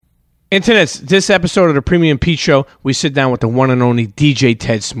Internets, this episode of the Premium Pete Show, we sit down with the one and only DJ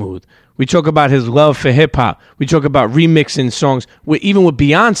Ted Smooth. We talk about his love for hip-hop. We talk about remixing songs, even with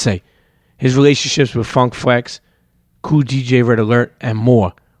Beyoncé, his relationships with Funk Flex, Cool DJ Red Alert, and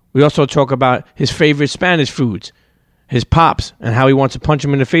more. We also talk about his favorite Spanish foods, his pops, and how he wants to punch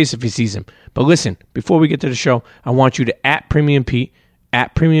him in the face if he sees him. But listen, before we get to the show, I want you to at Premium Pete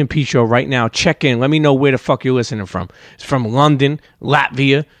Show right now. Check in. Let me know where the fuck you're listening from. It's from London,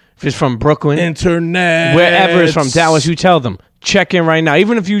 Latvia. If it's from Brooklyn, Internet, wherever it's from, Dallas, you tell them. Check in right now.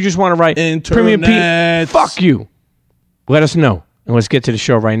 Even if you just want to write Premium Pete, fuck you. Let us know. And let's get to the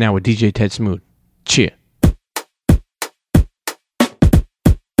show right now with DJ Ted Smooth. Chea.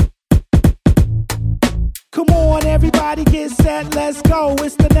 Come on, everybody get set, let's go.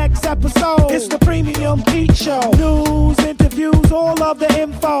 It's the next episode. It's the Premium Pete Show. News, interviews, all of the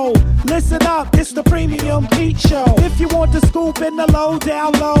info. Listen up, it's the Premium Pete Show. If you want the scoop in the low,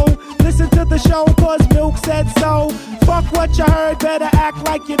 down low, listen to the show, cause Milk said so. Fuck what you heard, better act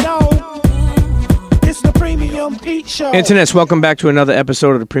like you know. It's the Premium Pete Show. Internets, welcome back to another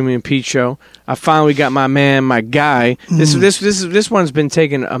episode of the Premium Pete Show. I finally got my man, my guy. This one's been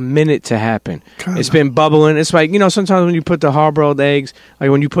taking a minute to happen. It's been bubbling. It's like, you know, sometimes when you put the hard-boiled eggs, like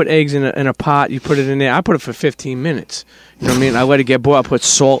when you put eggs in a pot, you put it in there. I put it for 15 minutes. You know what I mean? I let it get boiled. I put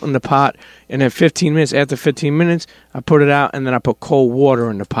salt in the pot, and then 15 minutes, after 15 minutes, I put it out, and then I put cold water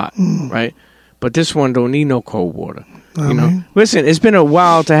in the pot, right? But this one don't need no cold water. You know, listen, it's been a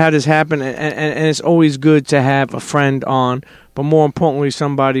while to have this happen, and it's always good to have a friend on, but more importantly,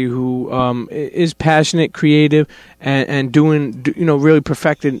 somebody who is passionate, creative, and doing, you know, really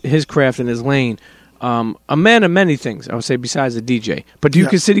perfected his craft in his lane. A man of many things, I would say, besides a DJ. But do you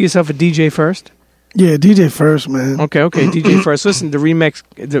consider yourself a DJ first? Yeah, DJ first, man. Okay, DJ first. Listen, the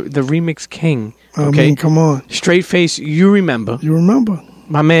remix king. Okay, I mean, come on, straight face. You remember?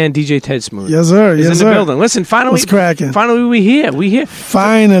 My man, DJ Ted Smooth. Yes, sir. He's in the building. Listen, finally. What's cracking? Finally, we here.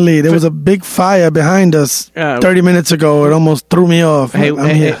 Finally. There was a big fire behind us 30 minutes ago. It almost threw me off.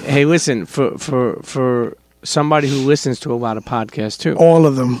 Hey, listen, for somebody who listens to a lot of podcasts, too. All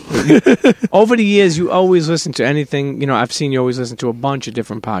of them. Over the years, you always listen to anything. You know, I've seen you always listen to a bunch of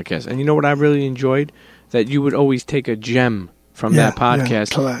different podcasts. And you know what I really enjoyed? That you would always take a gem from that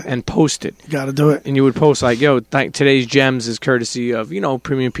podcast and post it. You got to do it. And you would post like, yo, today's gems is courtesy of, you know,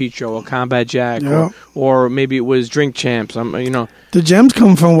 Premium Pete Show or Combat Jack or maybe it was Drink Champs. You know. The gems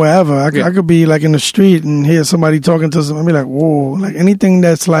come from wherever. I could be like in the street and hear somebody talking to somebody. I'd be like, whoa. Like anything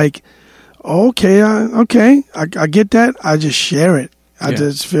that's like, okay, I get that. I just share it. I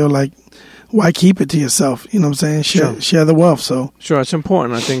just feel like, why keep it to yourself? You know what I'm saying? Share the wealth. So sure, it's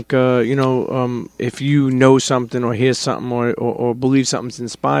important. I think you know, if you know something or hear something or believe something's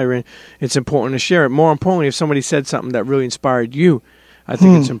inspiring, it's important to share it. More importantly, if somebody said something that really inspired you, I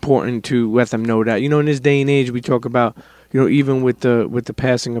think it's important to let them know that. You know, in this day and age, we talk about, you know, even with the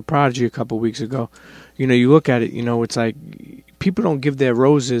passing of Prodigy a couple of weeks ago, you know, you look at it, you know, it's like people don't give their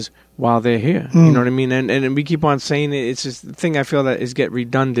roses while they're here. You know what I mean? And we keep on saying it. It's just the thing I feel that is get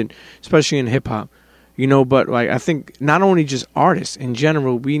redundant, especially in hip hop. You know, but like I think not only just artists in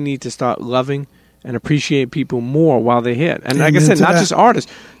general, we need to start loving and appreciate people more while they're here. And like I said, not just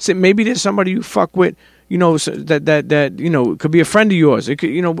artists. So maybe there's somebody you fuck with, you know, that you know, could be a friend of yours. It could,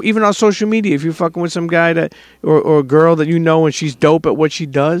 you know, even on social media, if you're fucking with some guy that or a girl that you know and she's dope at what she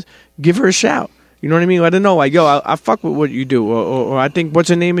does, give her a shout. You know what I mean? Let her know, like, yo, I fuck with what you do, or I think what's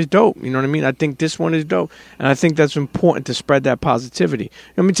her name is dope. You know what I mean? I think this one is dope, and I think that's important to spread that positivity.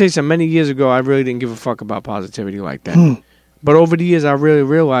 Let me tell you something. Many years ago, I really didn't give a fuck about positivity like that. But over the years, I really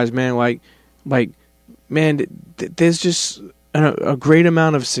realized, man, man, there's just a great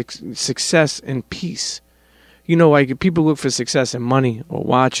amount of success and peace. You know, like people look for success in money or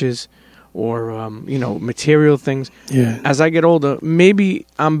watches or you know, material things. Yeah. As I get older, maybe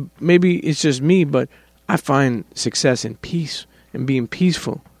it's just me, but I find success in peace and being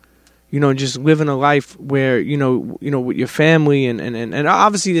peaceful. You know, just living a life where you know with your family and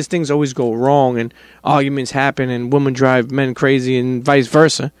obviously these things always go wrong and arguments happen and women drive men crazy and vice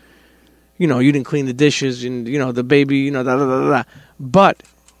versa. You know, you didn't clean the dishes and you know the baby, you know, but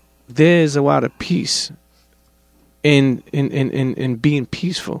there's a lot of peace in being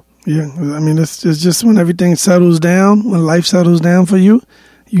peaceful. Yeah, I mean, it's just when everything settles down, when life settles down for you,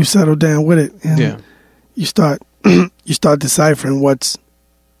 you settle down with it, and you start deciphering what's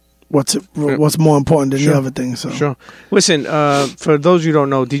more important than the other things. So. Sure. Listen, for those who don't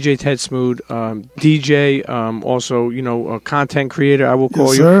know, DJ Ted Smooth, DJ, also, you know, a content creator, I will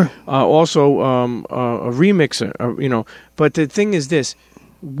call you. Also, a remixer, you know. But the thing is this,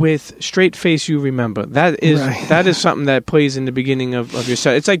 with Straight Face You Remember. That is something that plays in the beginning of your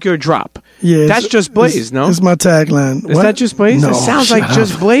set. It's like your drop. Yeah, that's Just Blaze, no? It's my tagline. Is that Just Blaze? No, it sounds like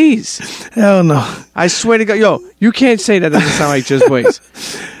Just Blaze. Hell no. I swear to God. Yo, you can't say that doesn't sound like Just Blaze.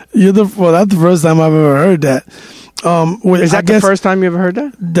 That's the first time I've ever heard that. Is that the first time you ever heard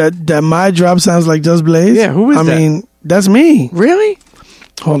that? That my drop sounds like Just Blaze? Yeah, who is that? I mean, that's me. Really?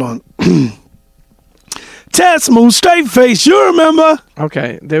 Hold on. Test move, straight face. You remember?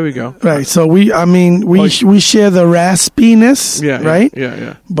 Okay, there we go. Right. So we share the raspiness. Yeah. Right.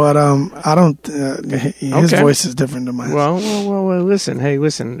 Yeah. But I don't. His voice is different than mine. Well. Listen. Hey,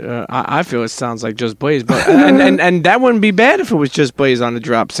 listen. I feel it sounds like Just Blaze, but and that wouldn't be bad if it was Just Blaze on the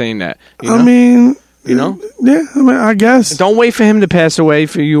drop saying that. You know? I mean. You know? Yeah, I mean, I guess. Don't wait for him to pass away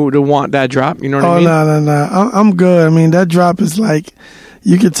for you to want that drop. You know what I mean? No. I'm good. I mean, that drop is like,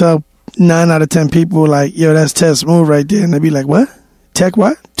 you could tell 9 out of 10 people like, yo, that's Test Smooth right there. And they'd be like, what? Tech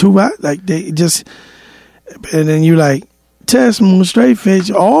what? 2 what? Like, they just, and then you like, Test Smooth, Straight Face.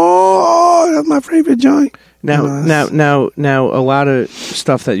 Oh, that's my favorite joint. Now, a lot of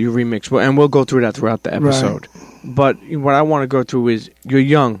stuff that you remix, and we'll go through that throughout the episode. Right. But what I want to go through is you're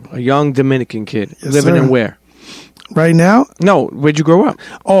a young Dominican kid, living in where? Right now? No, where'd you grow up?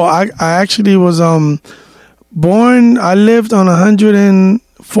 Oh, I actually was born. I lived on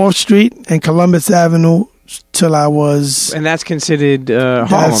 104th Street and Columbus Avenue till I was. And that's considered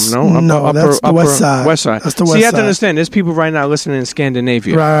Harlem, no? That's the West Side. West Side. That's the So West Side. you have to understand, there's people right now listening in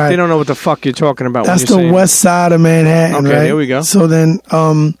Scandinavia. Right. They don't know what the fuck you're talking about. That's the West Side of Manhattan. Okay, right? there we go. So then,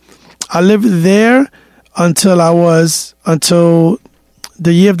 I lived there until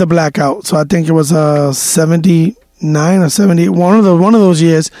the year of the blackout. So I think it was 79 or 78. One of those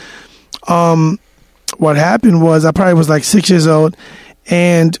years. What happened was I probably was like 6 years old,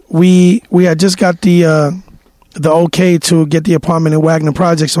 and we had just got the okay to get the apartment in Wagner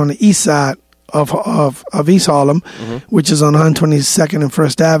Projects on the east side of East Harlem, which is on 122nd and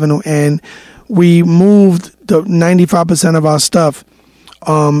 1st Avenue, and we moved the 95% of our stuff.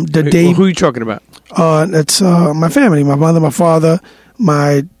 The day. Who are you talking about? That's my family, my mother, my father,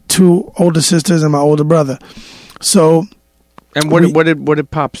 my 2 older sisters, and my older brother. So, and what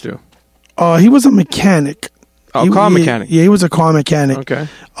did Pops do? He was a mechanic. Car mechanic. Yeah, he was a car mechanic. Okay.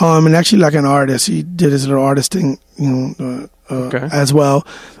 And actually like an artist. He did his little artist thing, as well.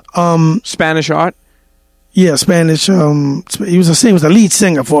 Spanish art? Yeah, Spanish. He was a lead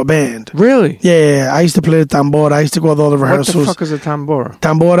singer for a band. Really? Yeah. I used to play the tambora. I used to go to all the rehearsals. What the fuck is a tambora?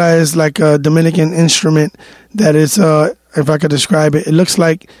 Tambora is like a Dominican instrument that is, if I could describe it, it looks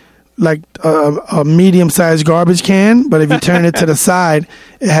like a medium-sized garbage can, but if you turn it to the side,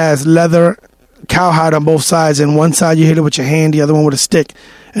 it has leather cowhide on both sides, and one side you hit it with your hand, the other one with a stick,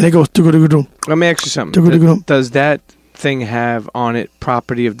 and it goes do-go-do-go-do. Let me ask you something. Does that thing have on it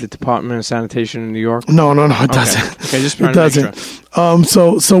property of the Department of Sanitation in New York? No, it doesn't. Okay, just it doesn't.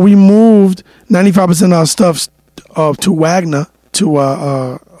 So we moved 95% of our stuff to Wagner to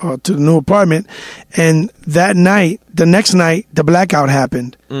the new apartment, and the next night, the blackout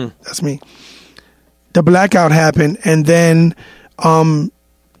happened. That's me. The blackout happened, and then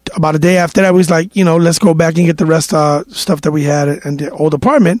about a day after that, we was like, let's go back and get the rest of our stuff that we had in the old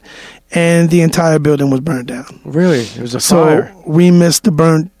apartment, and the entire building was burned down. Really? It was a fire. So we missed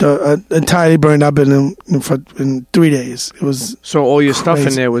the entirely burned out building in 3 days. It was so all your stuff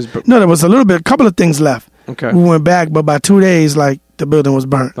in there was no, there was a couple of things left. Okay. We went back, but by 2 days, the building was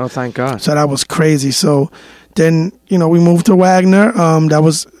burnt. Oh, thank God. So that was crazy. So then, we moved to Wagner. That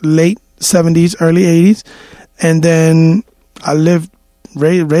was late 70s, early 80s. And then I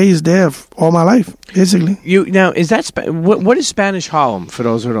raised there all my life, basically. Is that what is Spanish Harlem, for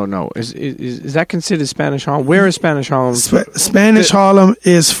those who don't know? Is that considered Spanish Harlem? Where is Spanish Harlem? Spanish Harlem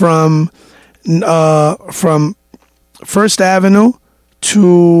is from First Avenue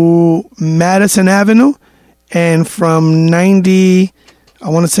to Madison Avenue, and from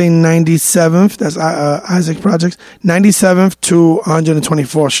 97th, that's Isaac Projects, 97th to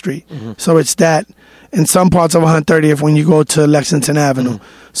 124th Street. So it's that, in some parts of 130th when you go to Lexington Avenue.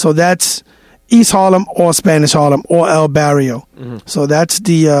 So that's East Harlem or Spanish Harlem or El Barrio. So that's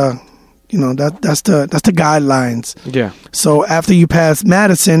the that's the guidelines. Yeah. So after you pass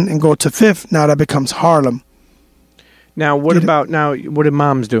Madison and go to 5th, now that becomes Harlem. Now what did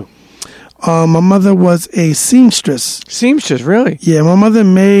moms do? My mother was a seamstress. Seamstress, really? Yeah, my mother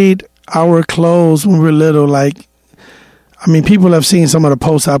made our clothes when we were little. People have seen some of the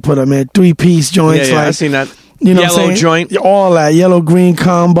posts I put up, man. 3-piece joints. Yeah, I've seen that. Yellow joint. All that. Yellow-green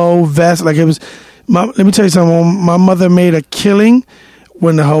combo, vest. It was... let me tell you something. My mother made a killing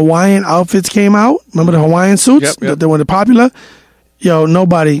when the Hawaiian outfits came out. Remember the Hawaiian suits? Yep. They were popular. yo,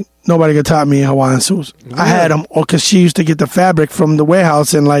 nobody could top me in Hawaiian suits. Yeah. I had them, because she used to get the fabric from the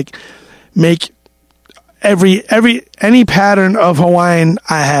warehouse and like make any pattern of Hawaiian.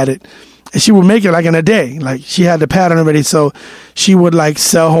 I had it, and she would make it like in a day. Like she had the pattern already, so she would like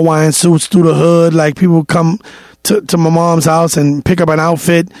sell Hawaiian suits through the hood. Like people would come to my mom's house and pick up an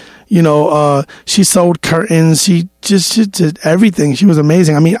outfit. You know, she sewed curtains. She did everything. She was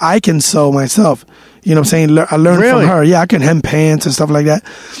amazing. I mean, I can sew myself. You know what I'm saying? I learned from her. Yeah, I can hem pants and stuff like that.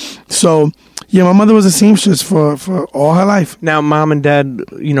 So, yeah, my mother was a seamstress for all her life. Now, mom and dad,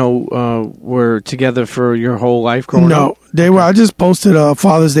 you know, were together for your whole life growing up? No, they were. I just posted a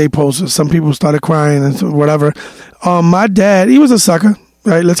Father's Day post. Some people started crying and whatever. My dad, he was a sucker.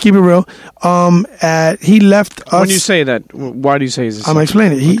 Right, let's keep it real. He left us. When you say that, why do you say this? I'm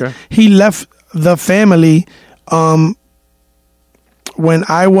explaining it. He left the family when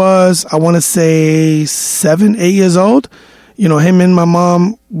I was, I want to say 7, 8 years old. You know, him and my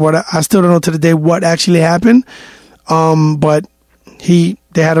mom. I still don't know to the day what actually happened. But they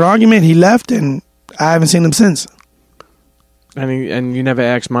had an argument. He left, and I haven't seen him since. And you never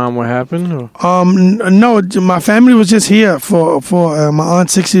asked mom what happened? Or? No, my family was just here for my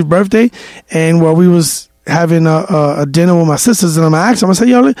aunt's 60th birthday, and while we was having a dinner with my sisters, and I asked them, I said,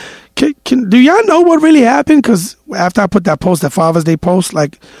 yo, do y'all know what really happened? Because after I put that post, that Father's Day post,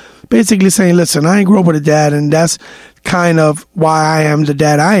 like basically saying, listen, I ain't grew up with a dad, and that's kind of why I am the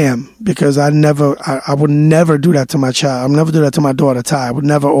dad I am, because I would never do that to my child. I would never do that to my daughter, Ty. I would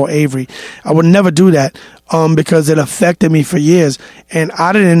never, or Avery. I would never do that because it affected me for years, and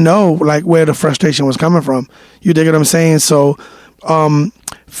I didn't know like where the frustration was coming from. You dig what I'm saying? So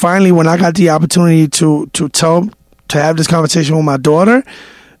finally, when I got the opportunity to have this conversation with my daughter,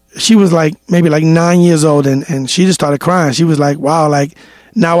 she was like maybe like 9 years old, and she just started crying. She was like, wow, like,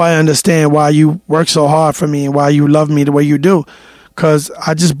 now I understand why you work so hard for me and why you love me the way you do, because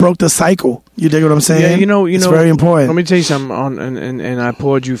I just broke the cycle. You dig what I'm saying? Yeah, you know, it's very important. Let me tell you something, and I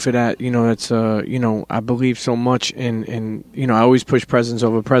applaud you for that. You know, it's you know, I believe so much in you know, I always push presence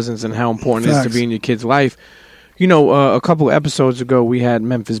over presence and how important it is to be in your kid's life. You know, a couple of episodes ago, we had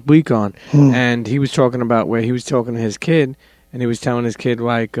Memphis Bleak on, and he was talking about where he was talking to his kid. And he was telling his kid,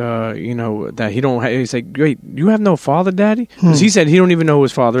 like, you know, that he don't. He's like, wait, you have no father, Daddy? Because he said he don't even know who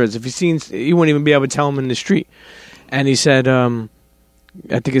his father is. If he wouldn't even be able to tell him in the street. And he said, I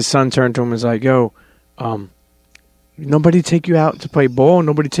think his son turned to him and was like, yo, nobody take you out to play ball?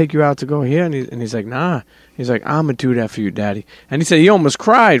 Nobody take you out to go here? And he's like, nah. He's like, I'm gonna do that for you, Daddy. And he said he almost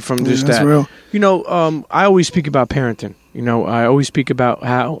cried from just that. Real. You know, I always speak about parenting. You know, I always speak about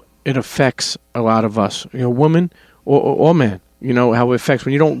how it affects a lot of us. You know, women. Or man, you know, how it affects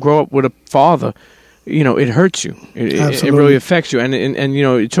when you don't grow up with a father, you know, it hurts you. It really affects you. And you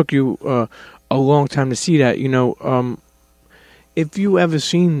know, it took you a long time to see that. You know, if you ever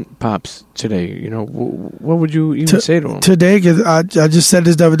seen Pops today, you know, what would you even say to him? Today, because I just said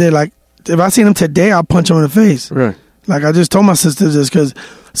this the other day, like, if I seen him today, I'll punch him in the face. Right. Like, I just told my sisters this, because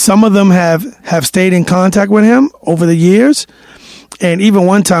some of them have stayed in contact with him over the years. And even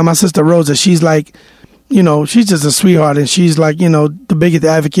one time, my sister Rosa, she's like, you know, she's just a sweetheart, and she's like, you know, the biggest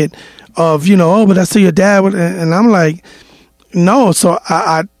advocate of, you know, oh, but that's still your dad. And I'm like, no. So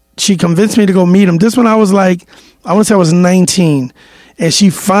she convinced me to go meet him. This one I was like, I want to say I was 19, and she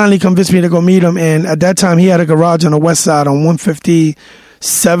finally convinced me to go meet him. And at that time, he had a garage on the west side on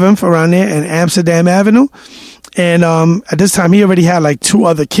 157th around there and Amsterdam Avenue. And at this time, he already had like 2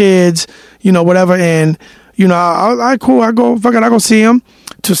 other kids, you know, whatever. And, you know, I cool. I go see him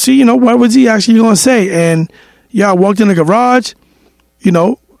to see, you know, what was he actually going to say. And yeah, I walked in the garage, you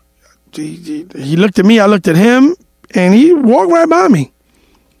know, he looked at me, I looked at him, and he walked right by me.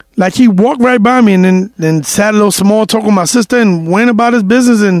 Like, he walked right by me, and then sat a little small talk with my sister and went about his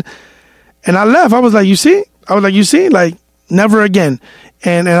business, and I left. I was like, you see? Like, never again.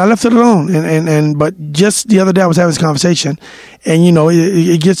 And I left it alone. But just the other day I was having this conversation, and you know,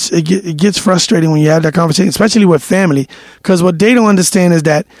 it gets frustrating when you have that conversation, especially with family, because what they don't understand is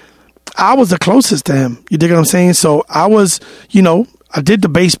that I was the closest to him. You dig what I'm saying? So I was, you know, I did the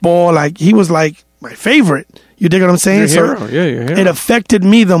baseball, like he was like my favorite. You dig what I'm saying? Your hero. Yeah, your hero. It affected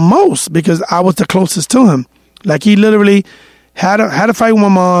me the most because I was the closest to him. Like, he literally had a fight with my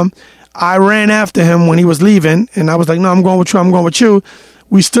mom. I ran after him when he was leaving, and I was like, no, I'm going with you.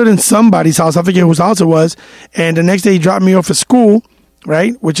 We stood in somebody's house. I forget whose house it was. And the next day he dropped me off at school,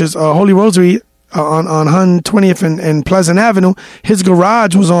 right, which is Holy Rosary on 120th and Pleasant Avenue. His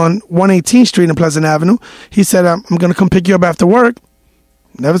garage was on 118th Street and Pleasant Avenue. He said, I'm going to come pick you up after work.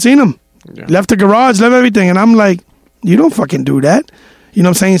 Never seen him. Yeah. Left the garage, left everything. And I'm like, you don't fucking do that. You know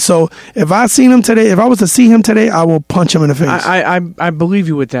what I'm saying? So if I seen him today, if I was to see him today, I will punch him in the face. I believe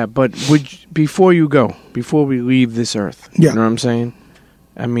you with that, but before we leave this earth, you know what I'm saying?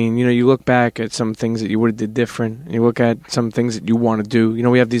 I mean, you know, you look back at some things that you would have did different, and you look at some things that you want to do. You know,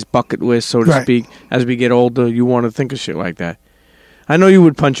 we have these bucket lists, so to speak. As we get older, you want to think of shit like that. I know you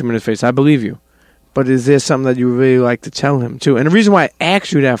would punch him in the face. I believe you. But is there something that you really like to tell him, too? And the reason why I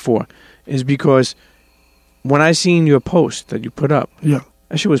asked you that for is because when I seen your post that you put up,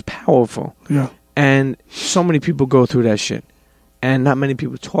 that shit was powerful. Yeah. And so many people go through that shit. And not many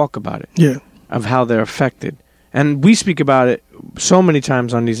people talk about it. Yeah. Of how they're affected. And we speak about it so many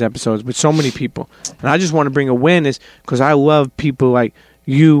times on these episodes with so many people. And I just want to bring awareness because I love people like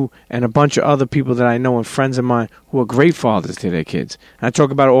you and a bunch of other people that I know and friends of mine who are great fathers to their kids. And I talk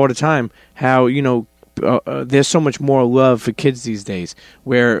about it all the time, how, you know, there's so much more love for kids these days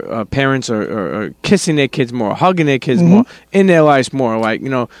where parents are kissing their kids more, hugging their kids more, in their lives more. Like, you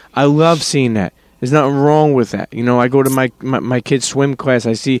know, I love seeing that. There's nothing wrong with that. You know, I go to my kids' swim class.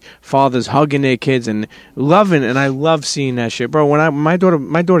 I see fathers hugging their kids and loving, and I love seeing that shit, bro. When my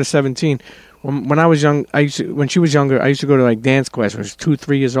daughter's 17. When I was young, when she was younger, I used to go to like dance class when she was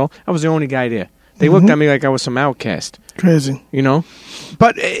 2-3 years old. I was the only guy there. They looked at me like I was some outcast. Crazy, you know.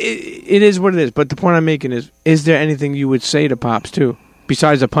 But it is what it is. But the point I'm making is there anything you would say to Pops too,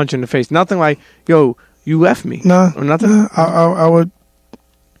 besides a punch in the face? Nothing like, yo, you left me. Nah, or nothing.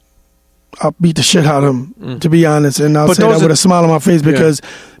 I'll beat the shit out of him, to be honest, and I'll say that with a smile on my face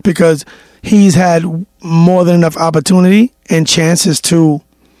because he's had more than enough opportunity and chances to,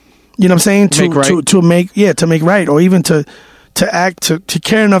 you know what I'm saying, to make right, or even to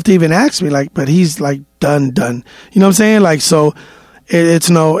care enough to even ask me, like, but he's like done. You know what I'm saying? Like, so it's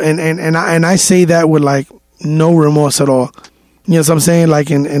no, and I say that with like no remorse at all. You know what I'm saying? Like,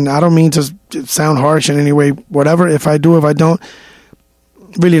 and I don't mean to sound harsh in any way, whatever. If I do, if I don't,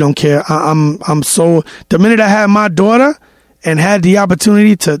 really don't care. I'm so, the minute I had my daughter and had the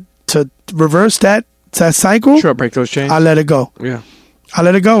opportunity to reverse that cycle, break those chains, I let it go. Yeah, I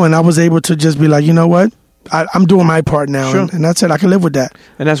let it go, and I was able to just be like, you know what, I'm doing my part now, and that's it. I can live with that.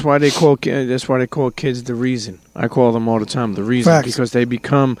 And that's why they call kids the reason. I call them all the time the reason. Facts. Because they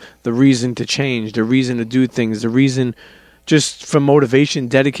become the reason to change, the reason to do things, the reason just for motivation,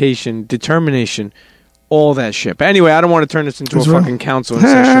 dedication, determination. All that shit. But anyway, I don't want to turn this into a fucking counseling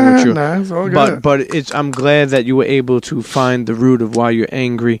session with you. Nah, it's all good. But I'm glad that you were able to find the root of why you're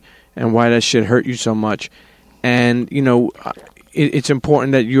angry and why that shit hurt you so much. And, you know, it's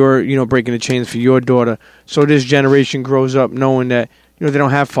important that you're, you know, breaking the chains for your daughter so this generation grows up knowing that, you know, they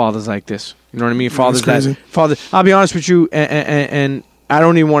don't have fathers like this. You know what I mean? Fathers I'll be honest with you, and I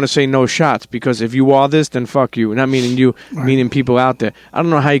don't even want to say no shots, because if you are this, then fuck you. Not meaning you, meaning people out there. I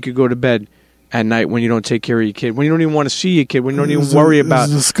don't know how you could go to bed at night when you don't take care of your kid, when you don't even want to see your kid, when you don't even worry about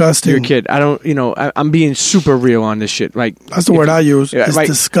your kid. I don't, you know, I'm being super real on this shit. Like, that's the word I use. It's like,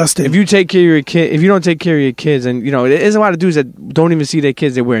 disgusting. If you take care of your kid, if you don't take care of your kids, and you know, there's a lot of dudes that don't even see their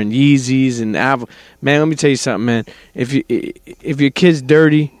kids. They're wearing Yeezys and man. Let me tell you something, man. If your kid's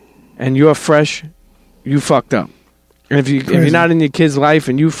dirty and you're fresh, you fucked up. And if you're not in your kid's life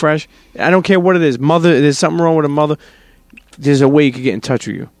and you fresh, I don't care what it is. Mother, there's something wrong with a mother. There's a way you could get in touch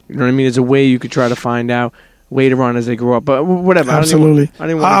with you. You know what I mean? There's a way you could try to find out later on as they grow up. But whatever. Absolutely.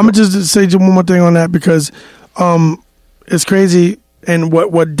 I'm going to just say one more thing on that, because it's crazy, and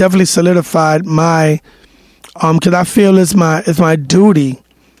what definitely solidified my, because I feel it's my duty,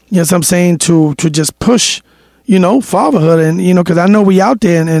 you know what I'm saying, to just push, you know, fatherhood, and, you know, because I know we out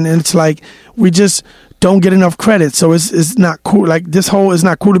there, and it's like we just don't get enough credit. So it's not cool. Like, this whole, it's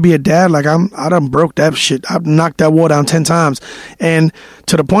not cool to be a dad. Like, I done broke that shit. I've knocked that wall down 10 times. And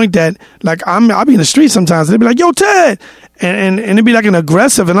to the point that, like, I'll be in the street sometimes, and they'll be like, yo, Ted! And it'd be like an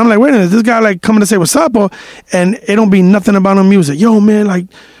aggressive, and I'm like, wait a minute, this guy like coming to say what's up, and it don't be nothing about no music. Yo, man,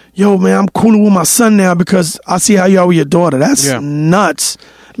 I'm cooling with my son now because I see how you are with your daughter. That's nuts.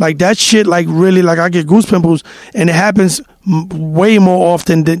 Like, that shit, like, really, like, I get goose pimples, and it happens way more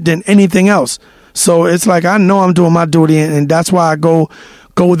often than anything else. So it's like, I know I'm doing my duty, and that's why I go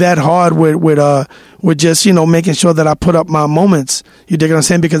that hard with just, you know, making sure that I put up my moments. You dig what I'm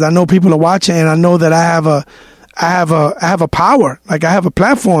saying? Because I know people are watching, and I know that I have a power. Like, I have a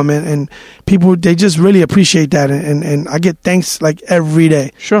platform, and people, they just really appreciate that, and I get thanks like every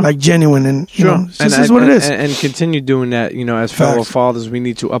day. Sure. Like, genuine, and you know, this is what it is. And continue doing that. You know, as fellow fathers, we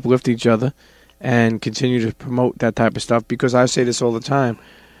need to uplift each other and continue to promote that type of stuff, because I say this all the time.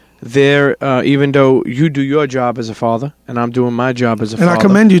 Even though you do your job as a father and I'm doing my job as a father. And I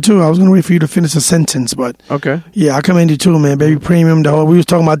commend you too. I was going to wait for you to finish the sentence, but okay. Yeah, I commend you too, man. Baby premium, we was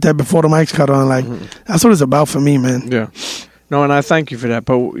talking about that before the mics cut on. Like, that's what it's about for me, man. Yeah. No, and I thank you for that.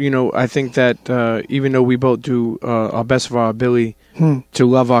 But, you know, I think that even though we both do our best of our ability to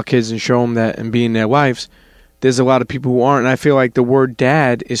love our kids and show them that and be in their lives, there's a lot of people who aren't. And I feel like the word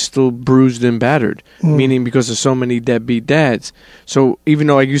dad is still bruised and battered, meaning because there's so many deadbeat dads. So even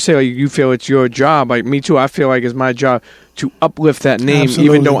though, like you say, like, you feel it's your job, like me too, I feel like it's my job to uplift that name,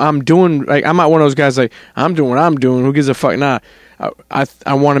 even though I'm doing, like, I'm not one of those guys like, I'm doing what I'm doing, who gives a fuck? Nah.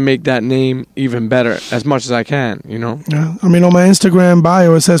 I want to make that name even better as much as I can, you know? Yeah. I mean, on my Instagram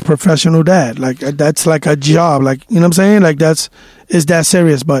bio, it says professional dad. Like, that's like a job. Like, you know what I'm saying? Like, it's that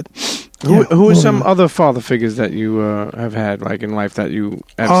serious. But who are some other father figures that you have had, like, in life that you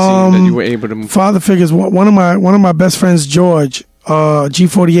have seen that you were able to... Father figures, one of my best friends, George,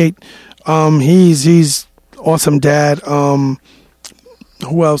 G48, he's awesome dad. Who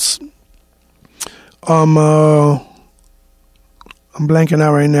else? I'm blanking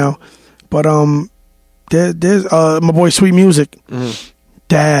out right now, but there's my boy Sweet Music,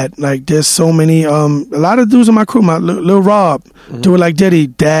 dad. Like, there's so many. A lot of dudes in my crew, my Lil Rob, do it like Diddy,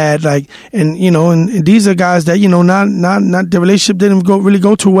 dad. Like, and you know, and these are guys that, you know, not the relationship didn't really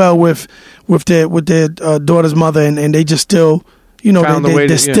go too well with their daughter's mother, and they just still, you know,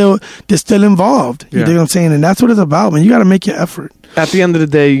 they're still involved. You know what I'm saying? And that's what it's about, man. You got to make your effort. At the end of the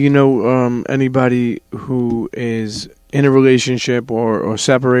day, you know, anybody who is in a relationship or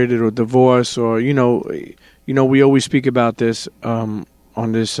separated or divorced, or you know, we always speak about this on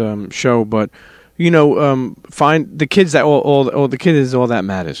this show, but you know, find the kids that all the kid is all that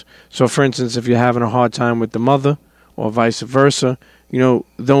matters. So, for instance, if you're having a hard time with the mother or vice versa, you know,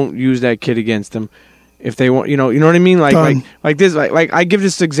 don't use that kid against them. If they want, you know what I mean? Like this, like I give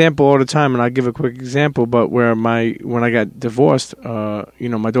this example all the time, and I give a quick example. But when I got divorced, you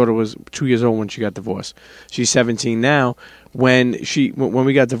know, my daughter was 2 years old when she got divorced. She's 17 now. When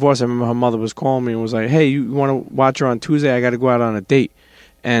we got divorced, I remember her mother was calling me and was like, "Hey, you want to watch her on Tuesday? I got to go out on a date."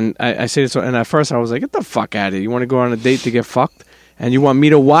 And I said this, and at first I was like, "Get the fuck out of here! You want to go on a date to get fucked? And you want me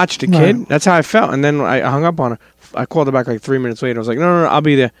to watch the kid?" Right. That's how I felt. And then I hung up on her. I called her back like 3 minutes later. I was like, no, I'll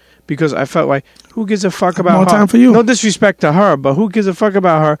be there. Because I felt like, who gives a fuck about her? More time for you. No disrespect to her, but who gives a fuck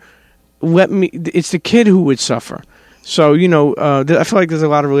about her? It's the kid who would suffer. So, you know, I feel like there's a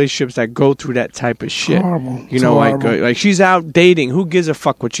lot of relationships that go through that type of shit. Horrible. You know, like she's out dating. Who gives a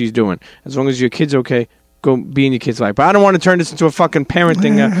fuck what she's doing? As long as your kid's okay, go be in your kid's life. But I don't want to turn this into a fucking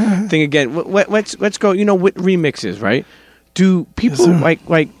parenting thing again. Let's go, you know, with remixes, right? Do people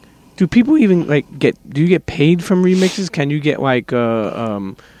do people even do you get paid from remixes? Can you get like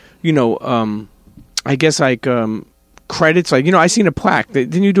I guess like credits? Like, you know, I seen a plaque.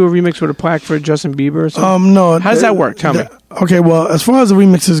 Didn't you do a remix with a plaque for Justin Bieber or something? No. How does that work? Tell me. Okay, well, as far as the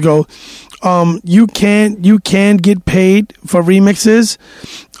remixes go, you can get paid for remixes.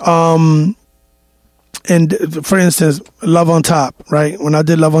 And for instance, Love on Top, right? When I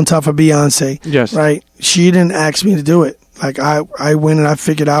did Love on Top for Beyonce, yes, right? She didn't ask me to do it. Like, I went and I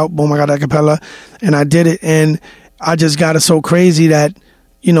figured out, boom, I got acapella, and I did it, and I just got it so crazy that,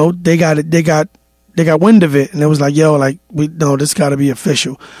 you know, they got wind of it, and it was like, yo, like, this got to be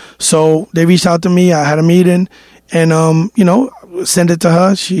official. So they reached out to me. I had a meeting, and you know, sent it to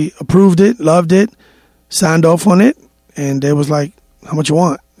her. She approved it, loved it, signed off on it, and they was like, how much you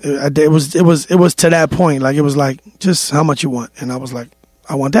want? It was to that point. Like, it was like, just how much you want, and I was like,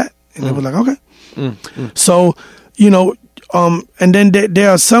 I want that, and they was like, okay. So, you know. And then there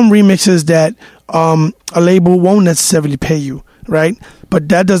are some remixes that a label won't necessarily pay you, right? But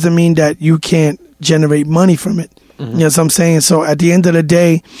that doesn't mean that you can't generate money from it. You know what I'm saying? So at the end of the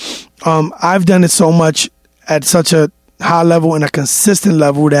day, I've done it so much at such a high level and a consistent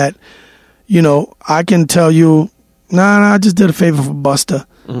level that, you know, I can tell you, nah, I just did a favor for Busta.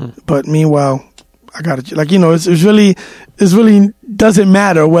 But meanwhile, I got it. Like, you know, it's really doesn't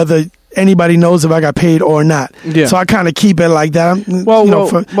matter whether anybody knows if I got paid or not. Yeah. So I kind of keep it like that.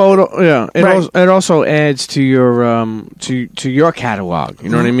 It also adds to your to your catalog. You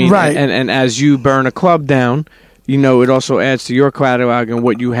know what I mean? Right. And as you burn a club down, you know, it also adds to your catalog and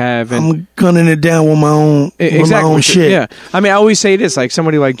what you have. And I'm gunning it down with my own shit. Yeah. I mean, I always say this, like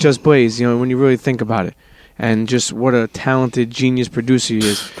somebody like Just Blaze. You know, when you really think about it. And just what a talented, genius producer he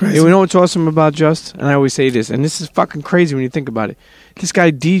is. You know what's awesome about Just? And I always say this, and this is fucking crazy when you think about it. This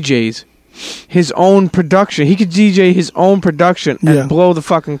guy DJs his own production. He could DJ his own production and blow the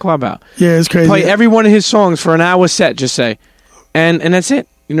fucking club out. Yeah, it's crazy. Play every one of his songs for an hour set, just say. And that's it.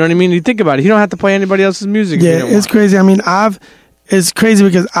 You know what I mean? You think about it. You don't have to play anybody else's music. Yeah, it's crazy. I mean, it's crazy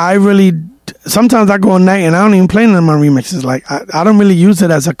because I really... Sometimes I go at night and I don't even play none of my remixes. Like, I don't really use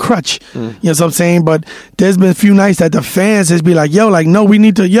it as a crutch. You know what I'm saying? But there's been a few nights that the fans just be like, yo, like, no, we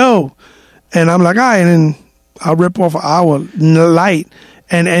need to, yo. And I'm like, all right. And I'll rip off an hour light,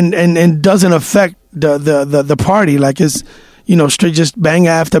 and doesn't affect the party. Like it's, straight just banger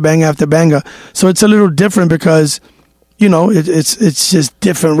after banger after banger. So it's a little different because, it's just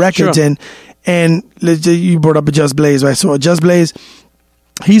different records. Sure. And you brought up a Just Blaze, right? So a Just Blaze,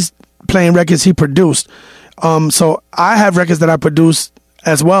 he's playing records he produced. So I have records that I produced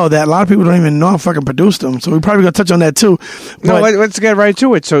as well that a lot of people don't even know I fucking produced them. So we probably gonna touch on that too. No, let's get right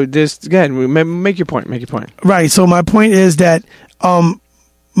to it. So make your point. Right. So my point is that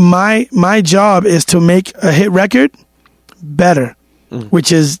my job is to make a hit record better,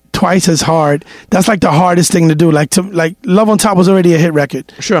 which is twice as hard. That's like the hardest thing to do. Like Love on Top was already a hit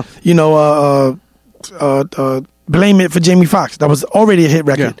record. Sure. Blame It for Jamie Foxx. That was already a hit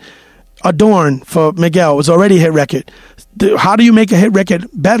record. Yeah. Adorn for Miguel was already a hit record. How do you make a hit record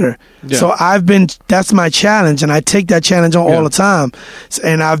better? Yeah. So that's my challenge, and I take that challenge on all the time,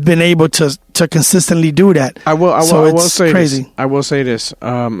 and I've been able to consistently do that. I will say crazy. This. I will say this,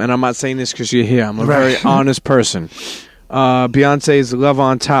 and I'm not saying this because you're here. I'm a very honest person. Beyonce's Love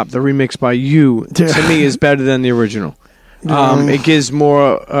on Top, the remix by you, to me is better than the original. It gives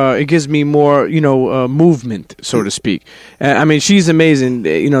me more, movement, so to speak. I mean, she's amazing.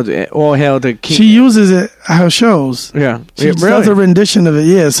 All hail the king. She uses it at her shows. Yeah, she does a rendition of it.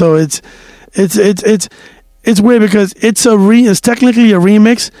 Yeah, so it's weird because it's technically a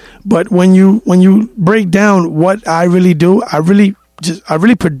remix, but when you break down what I really do, I really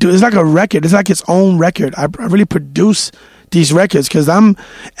produce. It's like a record. It's like its own record. I really produce these records because I'm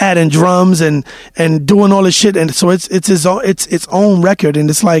adding drums and doing all this shit, and so it's its own record. And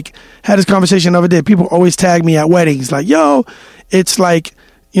it's like, had this conversation the other day. People always tag me at weddings like, yo, it's like,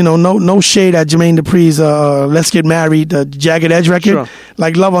 no shade at Jermaine Dupri's Let's Get Married, the Jagged Edge record. Sure.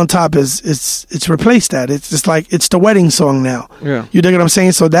 Like Love on Top it's replaced that. It's just like it's the wedding song now. Yeah, you dig what I'm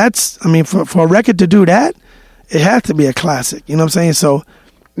saying? So that's, I mean, for a record to do that, it has to be a classic. You know what I'm saying? So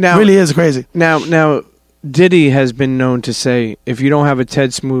now, it really is crazy. Now. Diddy has been known to say, if you don't have a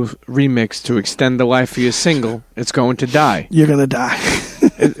Ted Smooth remix to extend the life of your single, it's going to die. You're going to die.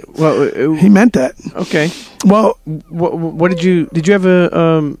 He meant that. Okay. Well, what did you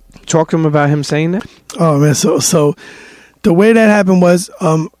ever talk to him about him saying that? Oh, man. So the way that happened was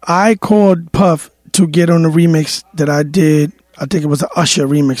I called Puff to get on the remix that I did. I think it was an Usher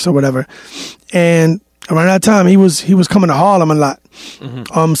remix or whatever. And around that time, he was coming to Harlem a lot.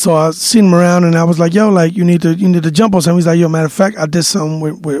 Mm-hmm. So I seen him around, and I was like, "Yo, like you need to jump on something." He's like, "Yo, matter of fact, I did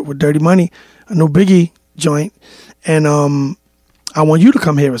something with Dirty Money, a new Biggie joint, and I want you to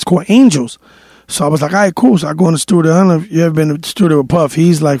come here. It's called Angels." So I was like, "All right, cool." So I go in the studio. I don't know if you ever been to the studio with Puff.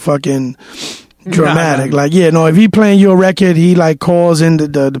 He's like fucking dramatic. Like, yeah, no, if he playing your record, he like calls in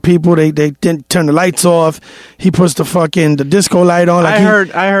the people. They didn't turn the lights off. He puts the disco light on. Like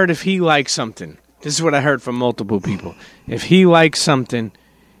I heard if he likes something. This is what I heard from multiple people. If he likes something,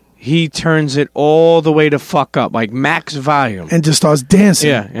 he turns it all the way to fuck up, like max volume, and just starts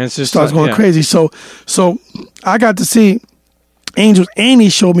dancing. Yeah, and it just starts going crazy. So I got to see Angels, and he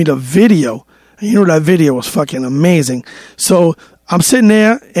showed me the video. And that video was fucking amazing. So I'm sitting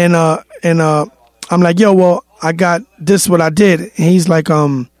there, and I'm like, yo, well, I got this. What I did, and he's like,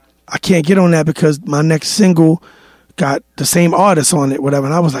 I can't get on that because my next single got the same artist on it, whatever.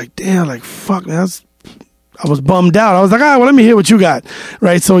 And I was like, damn, like, fuck, man. I was bummed out. I was like, all right, well, let me hear what you got.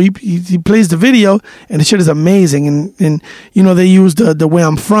 Right? So he plays the video, and the shit is amazing. And they used the Where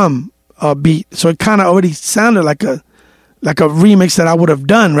I'm From beat. So it kind of already sounded like a remix that I would have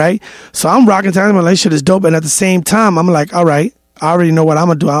done, right? So I'm rocking time. My shit is dope. And at the same time, I'm like, all right, I already know what I'm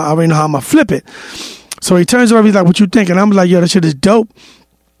going to do. I already know how I'm going to flip it. So he turns over. He's like, what you think? And I'm like, yo, that shit is dope.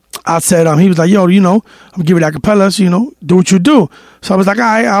 I said, he was like, yo, I'm going to give it acapella, so, do what you do. So I was like, all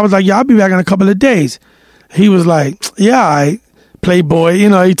right. I was like, yeah, I'll be back in a couple of days. He was like, yeah, all right, Playboy,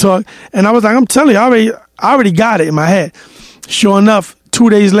 he talked. And I was like, I'm telling you, I already got it in my head. Sure enough, 2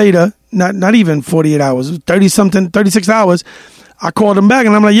 days later, not even 48 hours, 36 hours, I called him back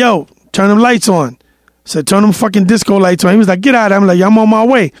and I'm like, yo, turn them lights on. Said, turn them fucking disco lights on. He was like, get out of there. I'm like, I'm on my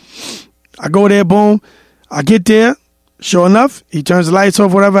way. I go there, boom. I get there. Sure enough, he turns the lights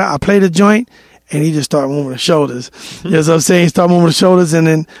off, whatever. I play the joint, and he just started moving the shoulders. You know what I'm saying? He started moving the shoulders, and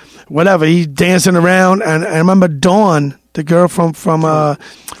then whatever. He's dancing around. And I remember Dawn, the girl from Down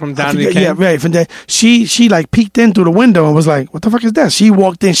in the yeah, right. From there, she like peeked in through the window and was like, "What the fuck is that?" She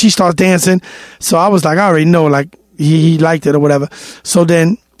walked in. She starts dancing. So I was like, I already know, like he liked it or whatever. So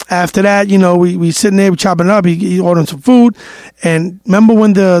then after that, we sitting there, we chopping it up. He ordering some food, and remember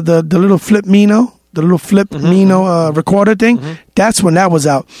when the little flip Mino. The little flip Mino recorder thing, that's when that was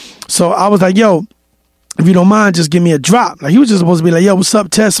out. So I was like, yo, if you don't mind, just give me a drop. Like, he was just supposed to be like, yo, what's up,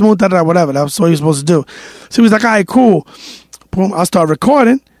 Tess Smooth, whatever. That was what he was supposed to do. So he was like, all right, cool. Boom, I start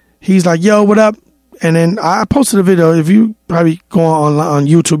recording. He's like, yo, what up? And then I posted a video. If you probably go on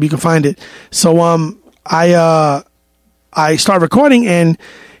YouTube, you can find it. So I start recording, and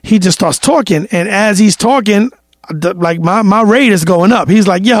he just starts talking. And as he's talking, like my rate is going up. He's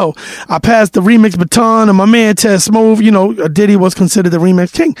like, yo, I passed the remix baton, and my man Tess Smooth, Diddy was considered the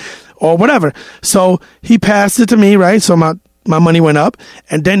remix king or whatever. So he passed it to me, right? So my money went up.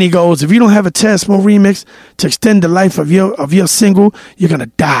 And then he goes, if you don't have a Tess Smooth remix to extend the life of your single, you're going to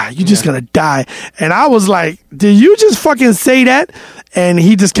die. You're just going to die. And I was like, did you just fucking say that? And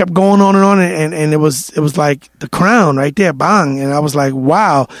he just kept going on and on. And it was like the crown right there, bang. And I was like,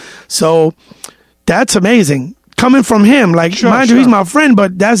 wow. So that's amazing. Coming from him, like, mind you, he's my friend,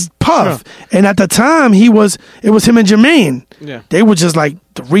 but that's Puff. Sure. And at the time, it was him and Jermaine. Yeah. They were just like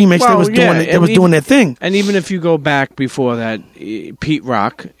the remix. They was doing their thing. And even if you go back before that, Pete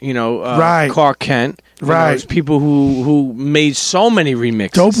Rock, right. Clark Kent, right? Those people who made so many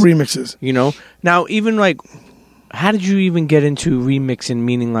remixes, dope remixes. Now even like, how did you even get into remixing?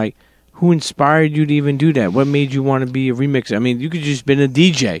 Meaning, like, who inspired you to even do that? What made you want to be a remixer? I mean, you could just been a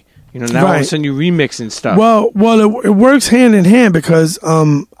DJ. Now all of a sudden you remixing stuff. Well, it works hand in hand because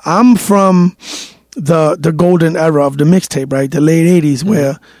I'm from the golden era of the mixtape, right? The late 80s,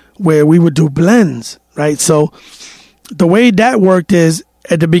 where we would do blends, right? So the way that worked is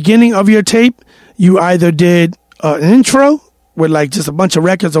at the beginning of your tape, you either did an intro with like just a bunch of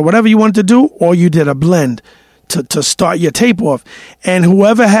records or whatever you wanted to do, or you did a blend to start your tape off. And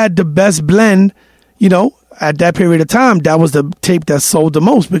whoever had the best blend, at that period of time, that was the tape that sold the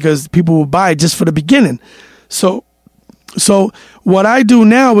most because people would buy it just for the beginning. So what I do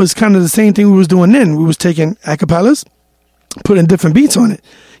now is kind of the same thing we was doing then. We was taking acapellas, putting different beats on it.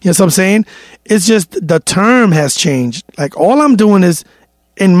 You know what I'm saying? It's just the term has changed. Like, all I'm doing is,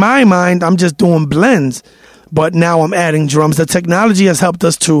 in my mind, I'm just doing blends, but now I'm adding drums. The technology has helped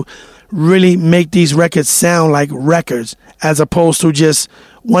us to really make these records sound like records as opposed to just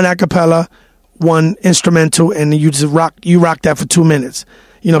one acapella, one instrumental, and you just rock that for 2 minutes.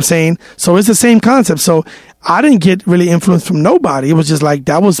 You know what I'm saying? So it's the same concept. So I didn't get really influenced from nobody. It was just like,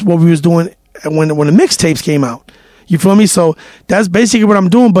 that was what we was doing when the mixtapes came out. You feel me? So that's basically what I'm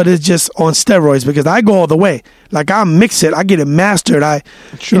doing, but it's just on steroids because I go all the way. Like, I mix it, I get it mastered.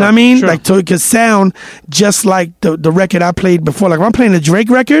 You know what I mean? Sure. Like, so it could sound just like the record I played before. Like, if I'm playing the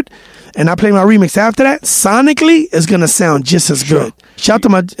Drake record and I play my remix after that, sonically, it's going to sound just as good. Shout out to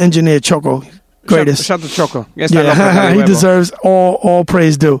my engineer, Choco. Greatest. Shout to Choco. Yes, he deserves all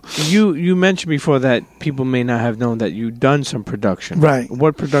praise due. You mentioned before that people may not have known that you've done some production. Right.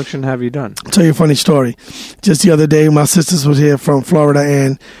 What production have you done? I'll tell you a funny story. Just the other day, my sisters was here from Florida,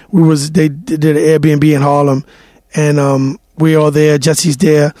 and they did an Airbnb in Harlem, and we all there. Jessie's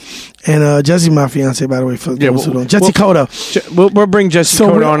there, and Jessie, my fiancé, by the way, for those who don't. Jessie Cotto. We'll bring Jessie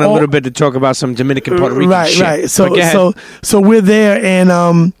Cotto on a little bit to talk about some Dominican Puerto Rican shit. Right. So we're there,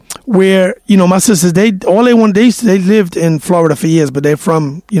 and where my sisters, they lived in Florida for years, but they're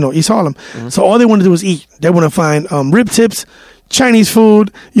from East Harlem. Mm-hmm. So all they want to do is eat. They want to find rib tips, Chinese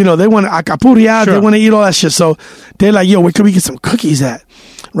food. They want to acapulco. Sure. They want to eat all that shit. So they're like, yo, where can we get some cookies at?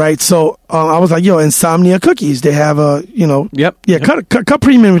 Right. So I was like, yo, Insomnia Cookies. They have cut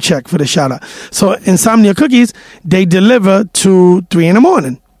premium check for the shout out. So Insomnia Cookies, they deliver to 3 a.m.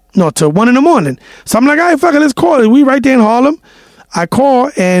 to 1 a.m. So I'm like, all right, fuck it, let's call it. We right there in Harlem. I call,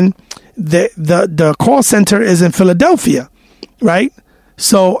 and the call center is in Philadelphia, right?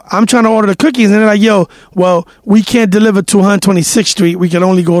 So I'm trying to order the cookies, and they're like, yo, well, we can't deliver to 126th Street. We can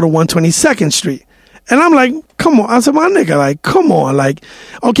only go to 122nd Street. And I'm like, come on. I said, my nigga, like, come on. Like,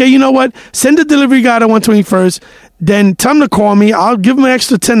 okay, you know what? Send the delivery guy to 121st. Then tell him to call me. I'll give him an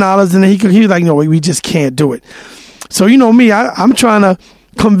extra $10. And then he's like, no, we just can't do it. So, me, I'm trying to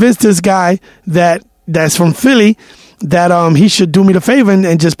convince this guy that's from Philly that he should do me the favor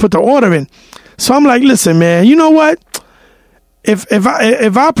and just put the order in. So I'm like, listen, man, you know what? If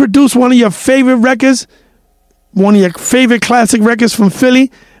I produce one of your favorite records, one of your favorite classic records from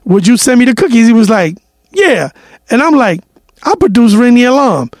Philly, would you send me the cookies? He was like, yeah. And I'm like, I'll produce Ring the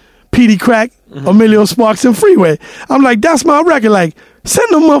Alarm, Petey Crack, Emilio Sparks, and Freeway. I'm like, that's my record. Like,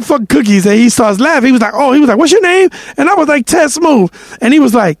 send them motherfucking cookies. And he starts laughing. He was like, what's your name? And I was like, Tess Smooth. And he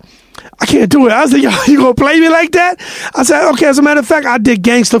was like, I can't do it. I was like, yo, you gonna play me like that? I said, okay, as a matter of fact, I did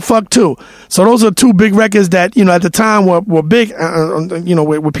Gangsta Fuck too. So those are two big records that, at the time were big,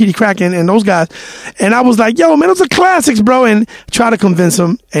 with Petey Crack and those guys. And I was like, yo, man, those are classics, bro. And try to convince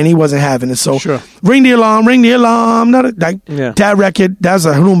him, and he wasn't having it. So sure. Ring the Alarm. That record, that's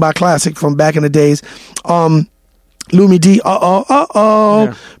a Rumba classic from back in the days. Lumi D,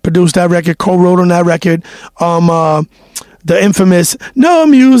 produced that record, co-wrote on that record. The infamous No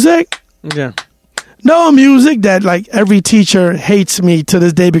Music. Yeah. No music that like every teacher hates me to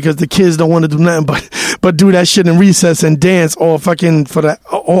this day because the kids don't want to do nothing but do that shit in recess and dance or fucking for the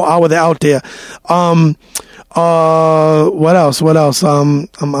whole hour they're out there. What else? I'm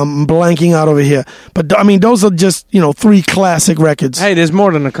blanking out over here. But I mean, those are just, three classic records. Hey, there's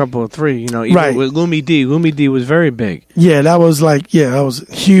more than a couple of three, even right. With Lumi D. Lumi D was very big. Yeah, that was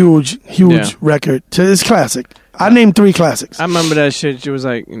huge record. It's classic. I named three classics. I remember that shit. It was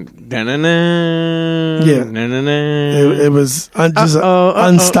like, yeah. It was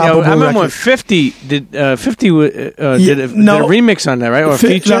unstoppable. I remember record. when 50 did a remix on that, right? Or a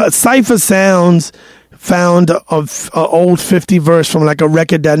feature? Cypher Sounds found a old 50 verse from like a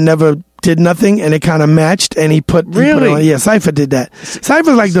record that never did nothing, and it kind of matched, and he put it on. Yeah, Cypher did that.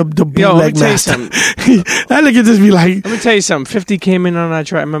 Cypher's like the bootleg master. That nigga just be like, let me tell you something. 50 came in on that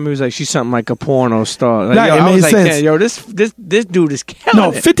track. I remember he was like, she's something like a porno star. Like, right, I was like, sense. yo, this dude is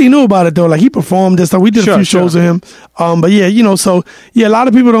killing it. 50 knew about it though. Like he performed and stuff. We did a few shows with him. But yeah, so yeah, a lot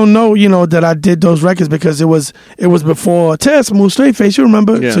of people don't know, that I did those records because it was before Test Move Straight Face. You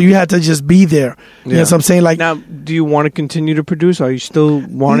remember? Yeah. So you had to just be there. You know what I'm saying? Like now, do you want to continue to produce? Are you still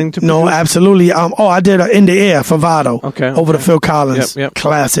wanting to produce? No, absolutely. I did In the Air for Vado. Okay. Over the Phil Collins. Yep.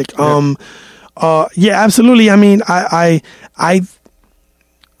 Classic. Yep. Yeah, absolutely. I mean, I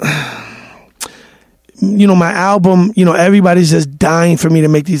my album, everybody's just dying for me to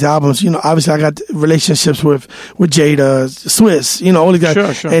make these albums. Obviously I got relationships with Jada, Swiss, all these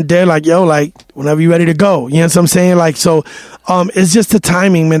guys. Sure. And they're like, yo, like, whenever you're ready to go. You know what I'm saying? Like, so, it's just the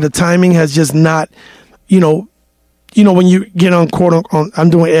timing, man. The timing has just not, when you get on I'm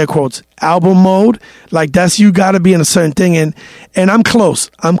doing air quotes, album mode, like that's, you got to be in a certain thing. And I'm close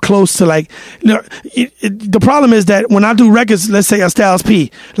to like, the problem is that when I do records, let's say a Styles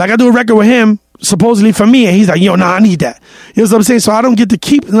P, like I do a record with him, supposedly for me, and he's like, yo, I need that. You know what I'm saying? So I don't get to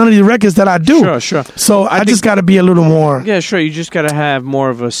keep none of the records that I do. Sure. So I just got to be a little more. Yeah, sure. You just got to have more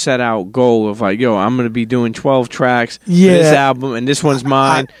of a set out goal of like, yo, I'm going to be doing 12 tracks for this album, and this one's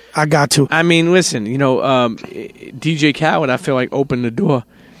mine. I got to. I mean, listen, DJ Khaled, I feel like opened the door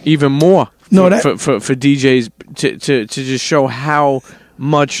even more for DJs to just show how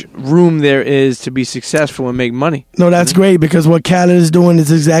much room there is to be successful and make money. No, that's great, because what Khaled is doing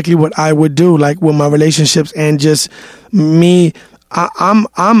is exactly what I would do, like with my relationships and just me. I'm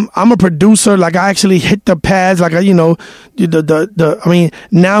a producer. Like I actually hit the pads. Like I mean,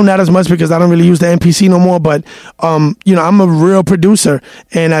 now not as much because I don't really use the MPC no more. But I'm a real producer.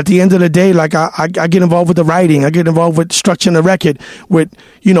 And at the end of the day, like I get involved with the writing. I get involved with structuring the record, with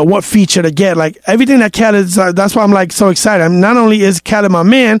what feature to get. Like everything that Khaled's. That's why I'm like so excited. Not only is Khaled my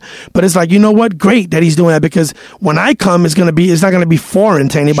man, but it's like, what, great that he's doing that, because when I come, it's not gonna be foreign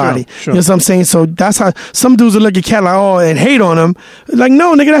to anybody. Sure. You know what I'm saying? So that's how some dudes will look at Khaled and hate on him. Like,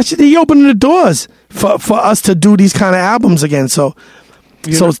 no, nigga, he opening the doors for us to do these kind of albums again. So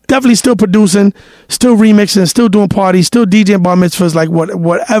it's definitely still producing, still remixing, still doing parties, still DJing bar mitzvahs, like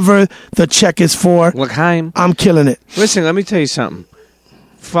whatever the check is for. L'chaim. I'm killing it. Listen, let me tell you something.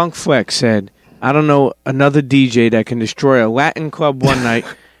 Funk Flex said, I don't know another DJ that can destroy a Latin club one night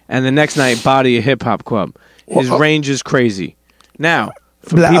and the next night body a hip-hop club. His range is crazy. Now,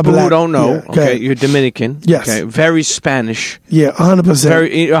 for people who don't know, you're Dominican. Yes. Okay, very Spanish. Yeah, 100%.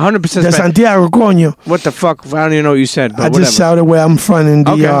 Very 100% Spanish. Santiago, coño. What the fuck? I don't even know what you said. But I just shouted where I'm from in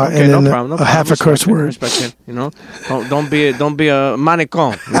DR, and no then problem. half a curse word. Respect it, don't be a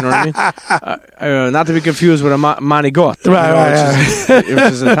manicon. You know what I mean? Not to be confused with a manigot. Right. Which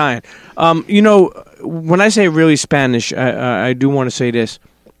is Italian. When I say really Spanish, I do want to say this.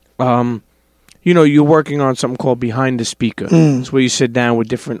 You're working on something called Behind the Speaker. It's where you sit down with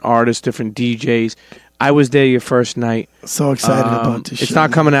different artists, different DJs. I was there your first night. So excited about this shit. It's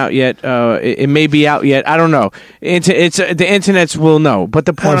not coming out yet. It may be out yet. I don't know. The internets will know. But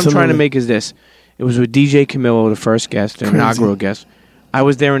the point I'm trying to make is this. It was with DJ Camilo, the first guest, the inaugural guest. I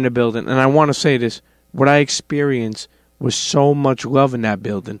was there in the building, and I want to say this. What I experienced was so much love in that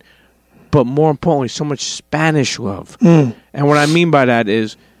building, but more importantly, so much Spanish love. And what I mean by that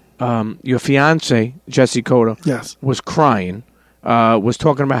is, your fiancé, Jessie Cotto, yes, was crying was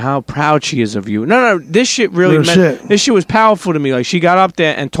talking about how proud she is of you. No, this shit really Real shit. This shit was powerful to me. Like, she got up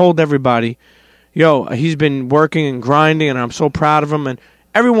there and told everybody, yo, he's been working and grinding, and I'm so proud of him, and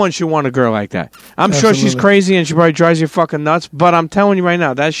everyone should want a girl like that. I'm sure she's crazy, and she probably drives you fucking nuts, but I'm telling you right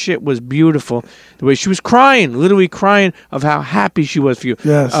now, that shit was beautiful. The way she was crying, literally crying of how happy she was for you.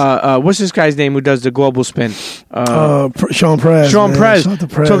 Yes. What's this guy's name who does the global spin? Sean Prez. Sean Prez.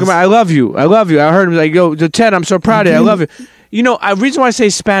 Talking about, I love you. I heard him like, yo, Ted, I'm so proud of you. I love you. You know, the reason why I say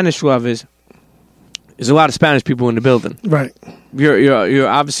Spanish love is there's a lot of Spanish people in the building. Right. You're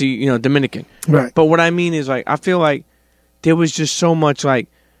obviously, you know, Dominican. Right. But what I mean is, like, I feel like there was just so much, like,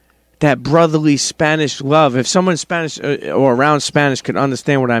 that brotherly Spanish love. If someone Spanish or around Spanish could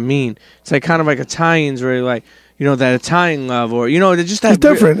understand what I mean, it's like kind of like Italians where, like, you know, that Italian love, or, you know, just that. It's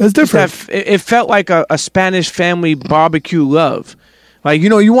different. It's different. It felt like a Spanish family barbecue love. Like, you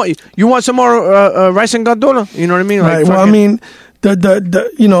know, you want some more rice and gandola? You know what I mean? Like, right. Well, I mean,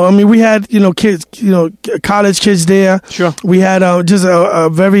 the you know, I mean, we had, you know, kids, you know, college kids there. Sure. We had just a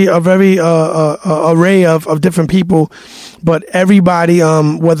very array of different people, but everybody,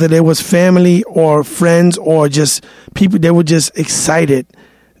 whether they was family or friends or just people, they were just excited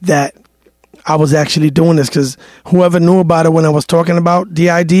that I was actually doing this, because whoever knew about it when I was talking about the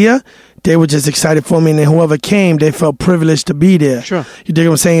idea, they were just excited for me, and then whoever came, they felt privileged to be there. Sure. You dig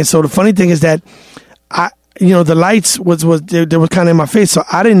what I'm saying? So the funny thing is that the lights was they were kind of in my face, so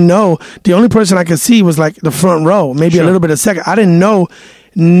I didn't know. The only person I could see was like the front row, maybe a little bit of second. I didn't know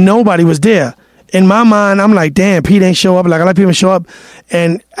nobody was there. In my mind, I'm like, damn, Pete ain't show up. Like, I let people show up,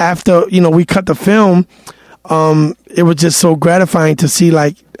 and after, you know, we cut the film, it was just so gratifying to see,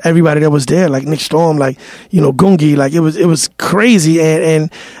 like, everybody that was there, like Nick Storm, like, you know, Gungi, like, it was crazy.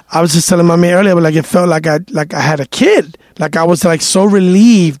 And I was just telling my man earlier, but like, it felt like I had a kid. Like, I was like so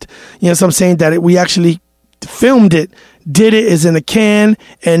relieved, you know what I'm saying, that we actually filmed it, did it, is in a can,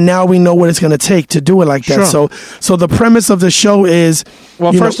 and now we know what it's going to take to do it like that. Sure. So the premise of the show is,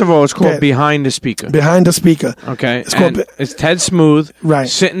 well, first of all, it's called Behind the Speaker. Behind the Speaker. Okay. It's Ted Smooth, right,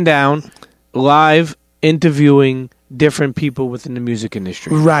 sitting down, live, interviewing different people within the music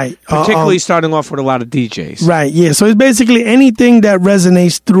industry. Right. Particularly starting off with a lot of DJs. Right, yeah. So it's basically anything that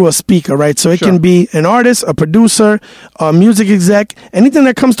resonates through a speaker, right? So it can be an artist, a producer, a music exec, anything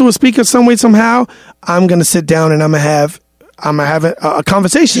that comes through a speaker some way, somehow, I'm going to sit down and I'm going to have a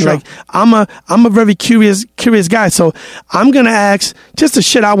conversation. Sure. Like, I'm a very curious guy. So I'm going to ask just the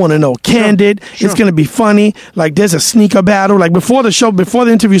shit I want to know. Candid. Sure. It's going to be funny. Like, there's a sneaker battle. Like, before the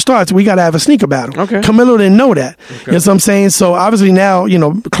interview starts, we got to have a sneaker battle. Okay. Camilo didn't know that. Okay. You know what I'm saying? So obviously now, you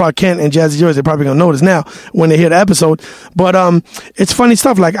know, Clark Kent and Jazzy Joyce, they're probably going to notice now when they hear the episode. But it's funny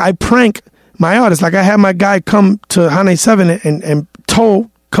stuff. Like, I prank my artists. Like, I had my guy come to Hane 7 and tow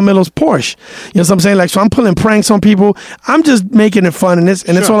Camilo's Porsche. You know what I'm saying? Like, so I'm pulling pranks on people. I'm just making it fun, and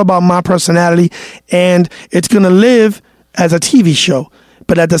it's all about my personality, and it's going to live as a TV show.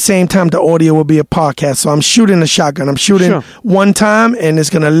 But at the same time, the audio will be a podcast. So I'm shooting a shotgun. I'm shooting one time, and it's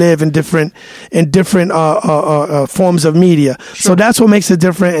going to live in different forms of media. Sure. So that's what makes it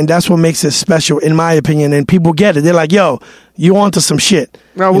different, and that's what makes it special, in my opinion. And people get it. They're like, yo, you onto some shit.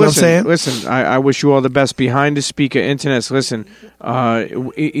 No, you know what I'm saying? Listen, I wish you all the best. Behind the Speaker, Internets. Listen,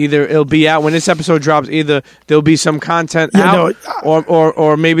 either it'll be out when this episode drops. Either there'll be some content out,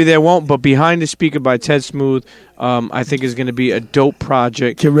 or maybe there won't. But Behind the Speaker by Ted Smooth, I think is going to be a dope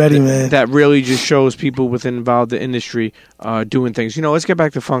project. Get ready, man. That really just shows people within involved the industry doing things. You know, let's get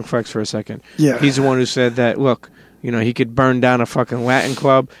back to Funk Flex for a second. Yeah, he's the one who said that. Look, you know, he could burn down a fucking Latin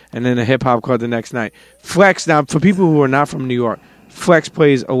club and then a hip hop club the next night. Flex, now for people who are not from New York, Flex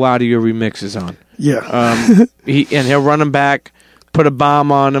plays a lot of your remixes on. Yeah. He'll run them back, put a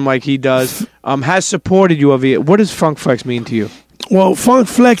bomb on them like he does. Has supported you over here. What does Funk Flex mean to you? Well, Funk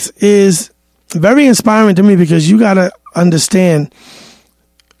Flex is very inspiring to me because you got to understand,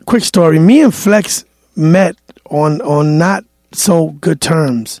 quick story, me and Flex met on not so good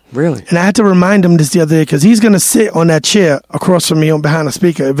terms. Really? And I had to remind him this the other day because he's going to sit on that chair across from me on behind the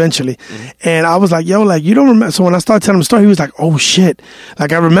speaker eventually. Mm-hmm. And I was like, yo, like, you don't remember. So when I started telling him the story, he was like, oh, shit.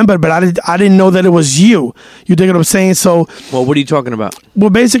 Like, I remembered, but I didn't know that it was you. You dig what I'm saying? So. Well, what are you talking about? Well,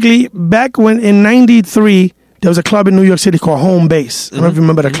 basically, back when in 93, there was a club in New York City called Home Base. I don't know if you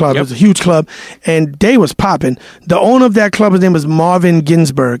remember that club. Yep. It was a huge club, and they was popping. The owner of that club, his name was Marvin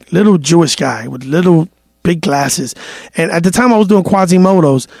Ginsburg, little Jewish guy with little big glasses. And at the time, I was doing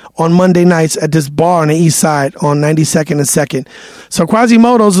Quasimodo's on Monday nights at this bar on the East Side on 92nd and 2nd. So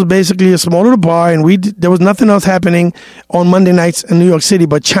Quasimodo's was basically a small little bar, and there was nothing else happening on Monday nights in New York City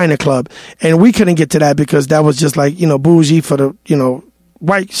but China Club. And we couldn't get to that because that was just like, bougie for the,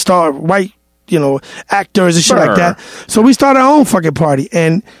 white actors and shit like that. So we started our own fucking party.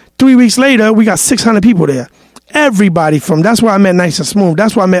 And 3 weeks later, we got 600 people there. Everybody that's where I met Nice and Smooth.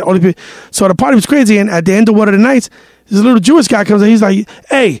 That's where I met all the people. So the party was crazy. And at the end of one of the nights, this little Jewish guy comes in. He's like,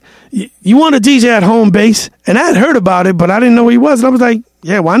 hey, you want to DJ at home base? And I had heard about it, but I didn't know who he was. And I was like,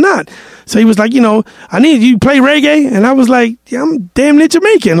 yeah, why not? So he was like, I need you to play reggae. And I was like, yeah, I'm damn near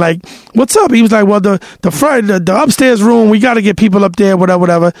Jamaican. Like, what's up? He was like, well, the upstairs room, we got to get people up there,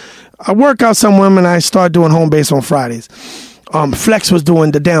 whatever. I work out some women. I start doing home base on Fridays. Flex was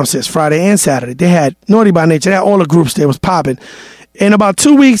doing the downstairs Friday and Saturday. They had Naughty by Nature. They had all the groups there. It was popping. In about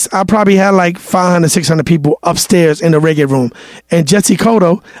 2 weeks, I probably had like 500, 600 people upstairs in the reggae room. And Jessie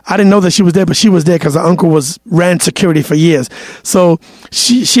Cotto, I didn't know that she was there, but she was there because her uncle ran security for years. So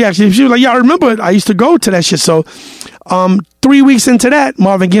she was like, yeah, I remember I used to go to that shit. So 3 weeks into that,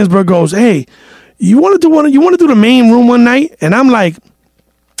 Marvin Ginsburg goes, hey, you want to do the main room one night? And I'm like,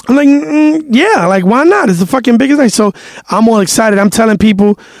 yeah, like, why not? It's the fucking biggest night. So I'm all excited. I'm telling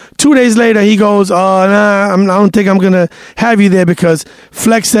people. 2 days later, he goes, nah, I don't think I'm going to have you there because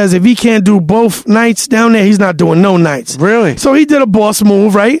Flex says if he can't do both nights down there, he's not doing no nights. Really? So he did a boss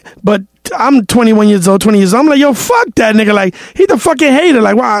move, right? But I'm 21 years old, 20 years old. I'm like, yo, fuck that nigga. Like, he's a fucking hater.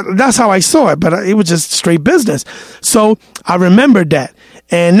 Like, wow, that's how I saw it. But it was just straight business. So I remembered that.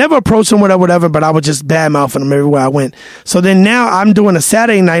 And never approached him, whatever, but I was just bad-mouthing him everywhere I went. So then now I'm doing a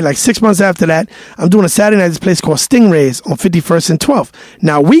Saturday night, like 6 months after that, I'm doing a Saturday night at this place called Stingrays on 51st and 12th.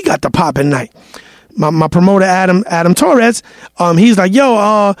 Now, we got the poppin' night. My promoter, Adam Torres, he's like,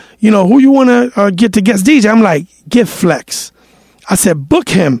 yo, who you want to get to guest DJ? I'm like, get Flex. I said, book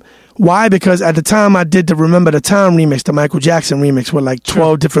him. Why? Because at the time I did the Remember the Time remix, the Michael Jackson remix with like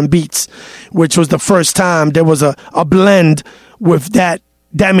 12 different beats, which was the first time there was a blend with that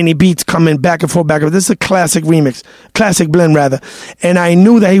many beats coming back and forth. This is a classic remix, classic blend rather. And I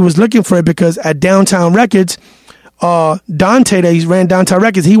knew that he was looking for it because at Downtown Records, Dante, that he ran Downtown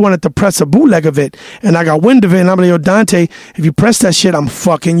Records, he wanted to press a bootleg of it. And I got wind of it and I'm like, yo, Dante, if you press that shit, I'm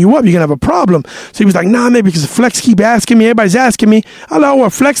fucking you up. You're going to have a problem. So he was like, nah, man, because Flex keep asking me. Everybody's asking me. I like, well,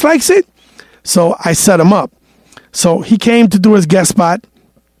 Flex likes it. So I set him up. So he came to do his guest spot.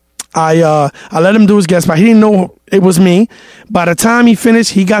 I let him do his guest spot. He didn't know it was me. By the time he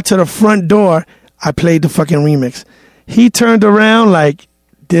finished, he got to the front door. I played the fucking remix. He turned around like,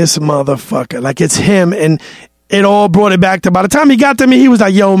 this motherfucker. Like, it's him. And it all brought it back to, by the time he got to me, he was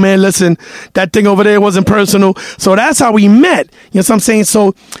like, yo, man, listen, that thing over there wasn't personal. So that's how we met. You know what I'm saying?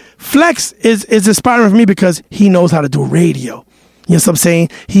 So Flex is inspiring for me because he knows how to do radio. You know what I'm saying?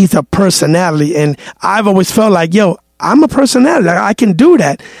 He's a personality. And I've always felt like, yo, I'm a personality. I can do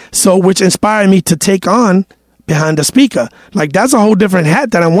that. So, which inspired me to take on Behind the Speaker. Like, that's a whole different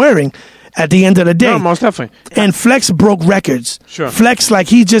hat that I'm wearing at the end of the day. No, most definitely. And Flex broke records. Sure. Flex, like,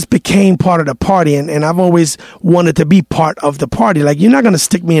 he just became part of the party. And I've always wanted to be part of the party. Like, you're not going to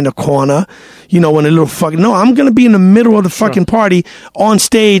stick me in the corner, in a little fucking... No, I'm going to be in the middle of the fucking party on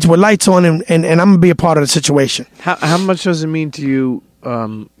stage with lights on and I'm going to be a part of the situation. How much does it mean to you,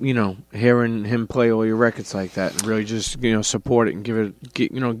 hearing him play all your records like that, and really just support it and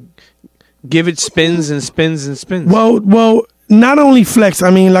give it spins and spins and spins? Well, not only Flex. I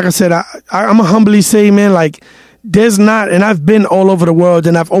mean, like I said, I'm a humbly say, man, like there's not, and I've been all over the world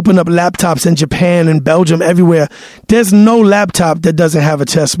and I've opened up laptops in Japan and Belgium, everywhere. There's no laptop that doesn't have a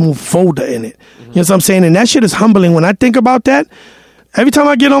Chess Move folder in it. Mm-hmm. You know what I'm saying? And that shit is humbling. When I think about that, every time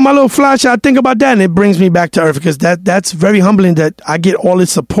I get on my little flash, I think about that and it brings me back to earth because that's very humbling that I get all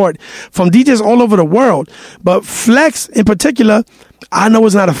this support from DJs all over the world. But Flex in particular, I know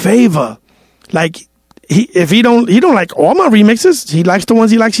it's not a favor. Like, he don't like all my remixes. He likes the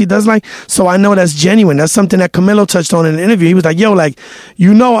ones he likes. He does like. So I know that's genuine. That's something that Camilo touched on in an interview. He was like, yo, like,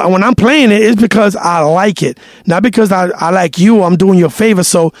 when I'm playing it, it's because I like it. Not because I like you. I'm doing you a favor.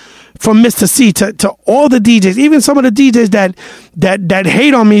 So from Mr. C to all the DJs, even some of the DJs that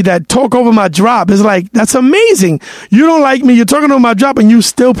hate on me, that talk over my drop, it's like, that's amazing. You don't like me. You're talking over my drop and you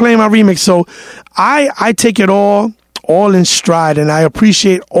still playing my remix. So I take it all in stride, and I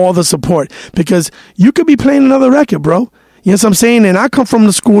appreciate all the support because you could be playing another record, bro. You know what I'm saying? And I come from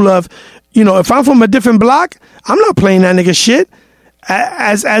the school of, if I'm from a different block, I'm not playing that nigga shit.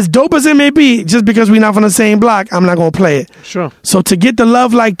 As dope as it may be, just because we're not from the same block, I'm not gonna play it. Sure. So to get the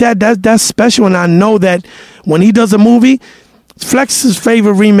love like that's special, and I know that when he does a movie, Flex's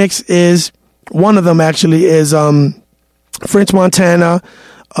favorite remix is one of them. Actually, is French Montana.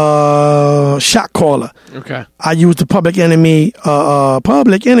 Shot Caller. Okay. I used the Public Enemy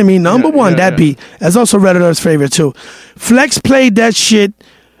number one, that beat. That's also Redditor's favorite too. Flex played that shit.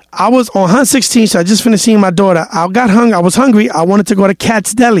 I was on Hunt 16, so I just finished seeing my daughter. I was hungry. I wanted to go to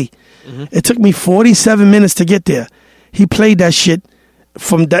Cat's Deli. It took me 47 minutes to get there. He played that shit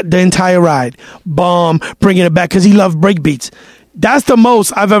from the entire ride. Bomb, bringing it back because he loved break beats. That's the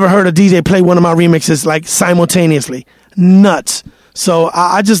most I've ever heard a DJ play one of my remixes like simultaneously. Nuts. So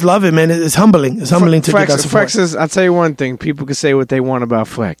I just love it, man. It's humbling. It's humbling to get that support. Flex is, I'll tell you one thing. People can say what they want about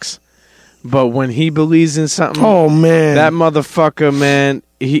Flex. But when he believes in something, oh man, that motherfucker, man,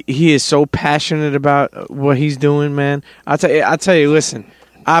 he is so passionate about what he's doing, man. I'll tell you, listen,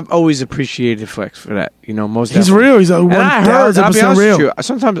 I've always appreciated Flex for that. You know, most he's definitely. real. He's 1,000% real. With you,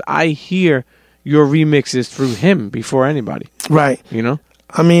 sometimes I hear your remixes through him before anybody. Right. You know?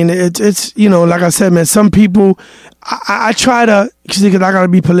 I mean, it's you know, like I said, man, some people, I try to, because I got to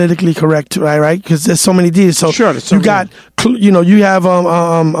be politically correct, right? Because there's so many DJs. So sure, you got, you know, you have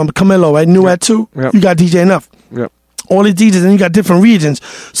Camilo, right? New at 2. Yep. You got DJ Enough. Yep. All these DJs, and you got different regions.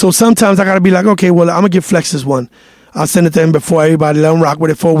 So sometimes I got to be like, okay, well, I'm going to give Flex this one. I'll send it to him before everybody, let him rock with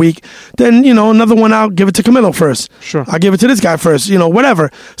it for a week. Then, you know, another one, I'll give it to Camilo first. Sure. I'll give it to this guy first, you know,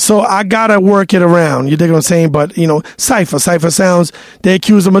 whatever. So I got to work it around. You dig what I'm saying? But, you know, Cypher Sounds, they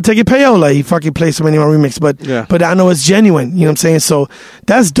accuse him of taking payola. He fucking plays so many on remix. But I know it's genuine, you know what I'm saying? So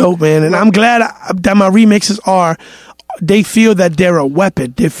that's dope, man. And I'm glad that my remixes they feel that they're a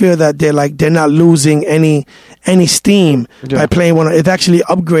weapon. They feel that they're not losing any steam by playing one. It's actually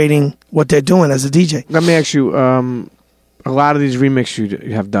upgrading what they're doing as a DJ. Let me ask you, a lot of these remixes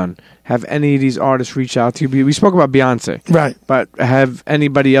you have done, have any of these artists reach out to you? We spoke about Beyoncé. Right. But have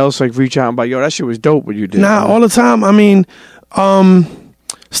anybody else like reach out and be like, yo, that shit was dope what you did? Nah, all the time. I mean,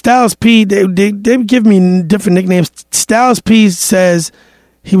 Styles P, they give me different nicknames. Styles P says,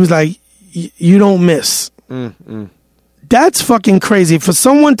 he was like, you don't miss. That's fucking crazy. For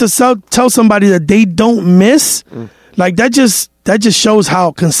someone to tell somebody that they don't miss, like that just shows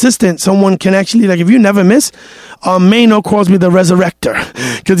how consistent someone can actually, like if you never miss. Mano calls me the resurrector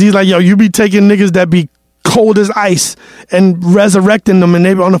because he's like, yo, you be taking niggas that be cold as ice and resurrecting them, and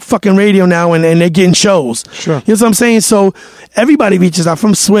they be on the fucking radio now and they're getting shows. Sure. You know what I'm saying? So everybody reaches out,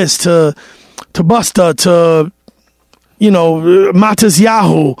 from Swiss to Busta to, you know, Matas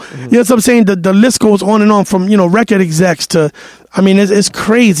Yahoo. You know what I'm saying? The list goes on and on, from, you know, record execs to, I mean, it's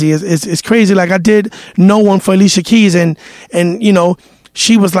crazy. It's crazy. Like I did No One for Alicia Keys, and you know,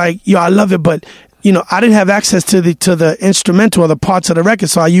 she was like, yo, I love it, but you know, I didn't have access to the instrumental or the parts of the record,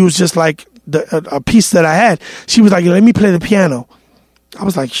 so I used just like a piece that I had. She was like, let me play the piano. I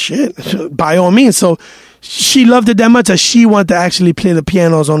was like, shit, by all means. So she loved it that much that she wanted to actually play the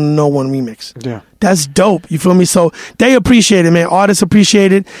pianos on the No One remix. Yeah. That's dope. You feel me? So they appreciate it, man. Artists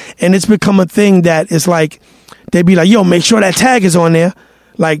appreciate it. And it's become a thing that is like, they be like, yo, make sure that tag is on there.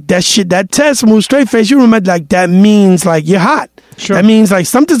 Like that shit, that Ted Smooth straight face, you remember, like that means like you're hot. Sure. That means like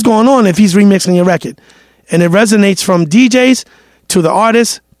something's going on if he's remixing your record. And it resonates from DJs to the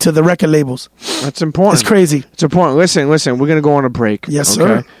artists to the record labels. That's important. It's crazy. It's important. Listen, we're going to go on a break. Yes,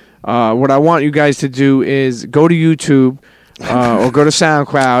 okay? Sir. What I want you guys to do is go to YouTube or go to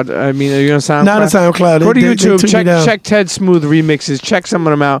SoundCloud. I mean, are you on SoundCloud? Not on SoundCloud. Go to YouTube, check Ted Smooth remixes, check some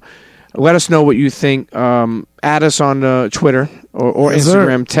of them out. Let us know what you think. Add us on Twitter or yes,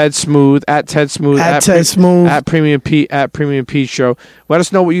 Instagram. Sir. Ted Smooth at Ted Smooth at Ted Smooth at Premium Pete Show. Let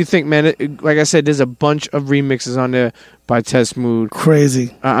us know what you think, man. Like I said, there's a bunch of remixes on there by Ted Smooth.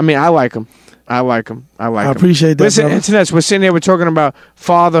 Crazy. I mean, I like them. I appreciate that. Listen, Internets, we're sitting here, we're talking about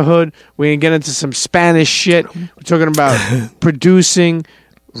fatherhood. We're going to get into some Spanish shit. We're talking about producing,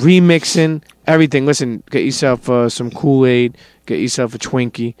 remixing, everything. Listen, get yourself some Kool-Aid. Get yourself a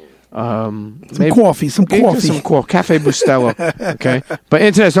Twinkie. Some coffee. Cafe Bustelo. Okay? But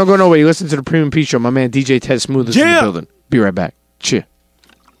Internets, don't go nowhere. You listen to the Premium P Show. My man DJ Ted Smooth is in the building. Be right back. Cheer.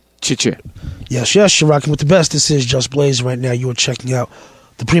 Cheer. Yes, you're rocking with the best. This is Just Blaze right now. You are checking out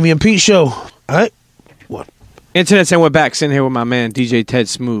the Premium Pete Show. All right? What? Internets, and we're back sitting here with my man, DJ Ted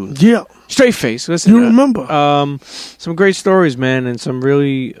Smooth. Yeah. Straight face. Listen. You remember. Some great stories, man, and some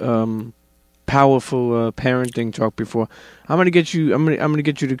really powerful parenting talk before. I'm gonna get you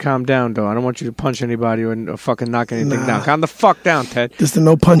to calm down, though. I don't want you to punch anybody or fucking knock anything down. Calm the fuck down, Ted. This is the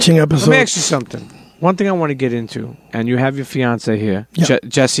no punching episode. Let me ask you something. One thing I want to get into, and you have your fiancé here, yep.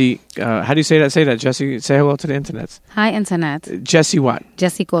 Jessie. How do you say that? Say that, Jessie. Say hello to the Internets. Hi, Internet. Jessie what?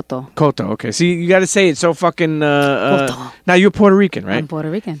 Jessie Cotto. Cotto. Okay. See, you got to say it so fucking. Now you're Puerto Rican, right? I'm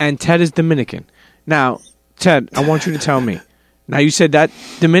Puerto Rican. And Ted is Dominican. Now, Ted, I want you to tell me. Now, you said that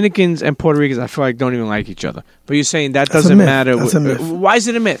Dominicans and Puerto Ricans, I feel like, don't even like each other. But you're saying that doesn't matter. That's a myth. Why is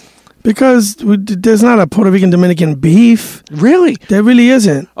it a myth? Because there's not a Puerto Rican-Dominican beef. Really? There really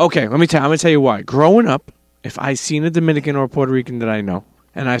isn't. Okay, I'm going to tell you why. Growing up, if I seen a Dominican or a Puerto Rican that I know,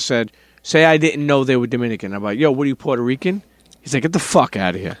 and I said, say I didn't know they were Dominican, I'm like, yo, what are you, Puerto Rican? He's like, get the fuck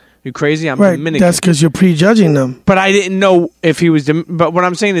out of here. You crazy? I'm right. Dominican. That's because you're prejudging them. But I didn't know if he was. But what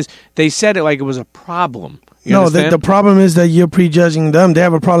I'm saying is, they said it like it was a problem. You No, understand? the problem is that you're prejudging them. They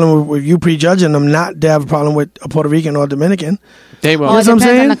have a problem with you prejudging them. Not they have a problem with a Puerto Rican or Dominican. They will. Well, it That's what I'm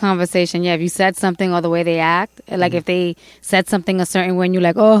depends on saying? the conversation. Yeah, if you said something or the way they act, like if they said something a certain way and you're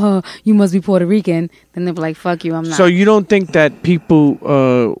like, oh, you must be Puerto Rican, then they'll be like, fuck you, I'm not. So you don't think that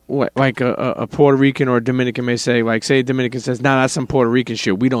people, like a Puerto Rican or a Dominican may say, like, say a Dominican says, nah, that's some Puerto Rican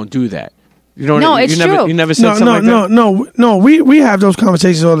shit. We don't do that. You don't. No, it's true. You never said something like that? No. We have those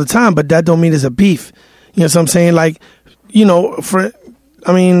conversations all the time, but that don't mean it's a beef. You know what I'm saying? Like,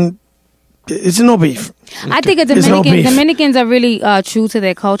 it's no beef. I think Dominicans are really true to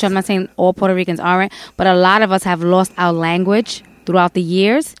their culture. I'm not saying all Puerto Ricans aren't, but a lot of us have lost our language throughout the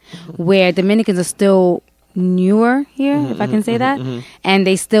years, where Dominicans are still newer here, if I can say that, and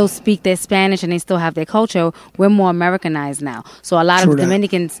they still speak their Spanish and they still have their culture. We're more Americanized now, so a lot of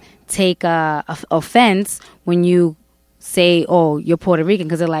Dominicans take offense when you say, oh, you're Puerto Rican,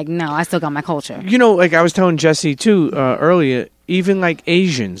 because they're like, no, I still got my culture. You know, like I was telling Jessie too earlier, even like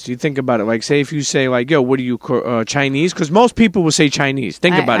Asians, you think about it, like say if you say like, yo, what are you, Chinese? Because most people will say Chinese.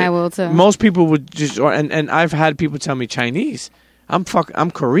 Think about it. I will too. Most people would just, and I've had people tell me Chinese. I'm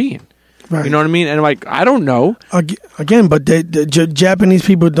Korean. Right. You know what I mean? And like, I don't know. Again, but the Japanese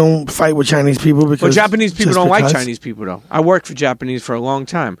people don't fight with Chinese people because. Well, Japanese people don't like Chinese people though. I worked for Japanese for a long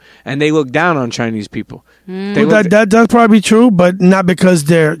time, and they look down on Chinese people. That's probably true, but not because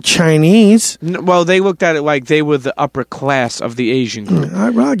they're Chinese. Well, they looked at it like they were the upper class of the Asian group.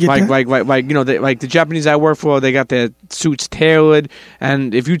 I get that. Like you know, like the Japanese I work for, they got their suits tailored,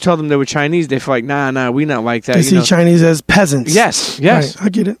 and if you tell them they were Chinese, they feel like, nah, we not like that. They see Chinese as peasants. Yes. Right, I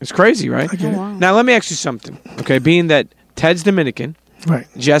get it. It's crazy, right? I get it. Wow. Now let me ask you something, okay? Being that Ted's Dominican, right?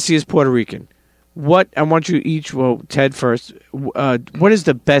 Jessie is Puerto Rican. What I want you each, well, Ted first. What is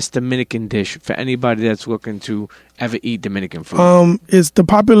the best Dominican dish for anybody that's looking to ever eat Dominican food? It's the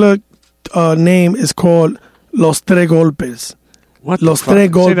popular name is called Los Tres Golpes. What Los Tres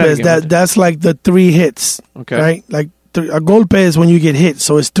Golpes. That's like the 3 hits. Okay. Right? Like a golpe is when you get hit,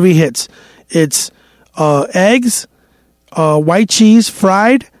 so it's 3 hits. It's eggs, white cheese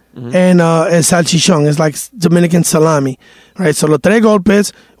fried, and salchichon. It's like Dominican salami. Right? So Los Tres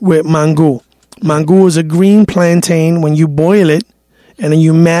Golpes with mango. Mango is a green plantain. When you boil it and then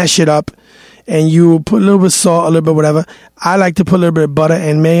you mash it up and you put a little bit of salt, a little bit of whatever. I like to put a little bit of butter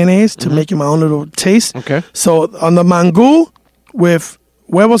and mayonnaise to make it my own little taste. Okay. So on the mango with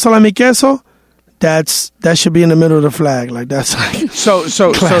huevo, salami, queso, that should be in the middle of the flag. Like that's like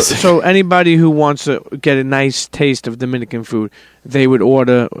so anybody who wants to get a nice taste of Dominican food, they would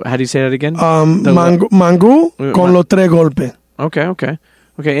order. How do you say that again? Mango con los tres golpes. Okay.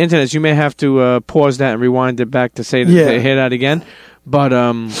 Internet. You may have to pause that and rewind it back to say hear that again. But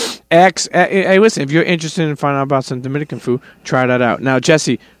hey, listen, if you're interested in finding out about some Dominican food, try that out. Now,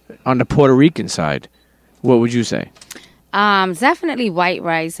 Jessie, on the Puerto Rican side, what would you say? Definitely white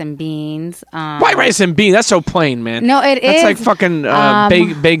rice and beans. White rice and beans? That's so plain, man. No, it That's is. like fucking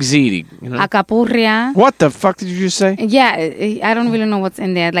baked ziti. You know? Acapurria. What the fuck did you just say? Yeah, I don't really know what's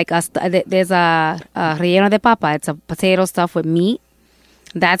in there. Like there's a relleno de papa. It's a potato stuff with meat.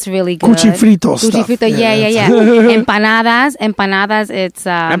 That's really good. Cuchifrito stuff. Yeah. Empanadas. It's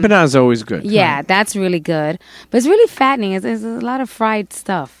empanadas is always good. Yeah, right. That's really good. But it's really fattening. It's a lot of fried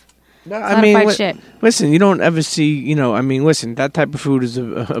stuff. Shit. Listen, you don't ever see, listen, that type of food is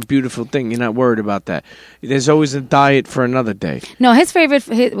a beautiful thing. You're not worried about that. There's always a diet for another day. No, his favorite,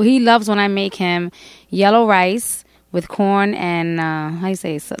 he loves when I make him yellow rice with corn and, how you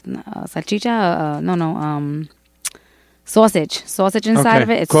say, salchicha? Sausage inside of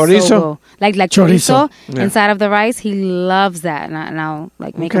it. It's chorizo? so good. Like chorizo inside of the rice. He loves that. Now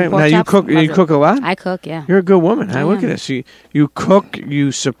making pork chops. You cook a lot? I cook, yeah. You're a good woman. Hey, look at this. You cook,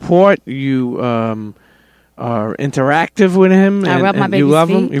 you support, you are interactive with him. I rub my baby's you love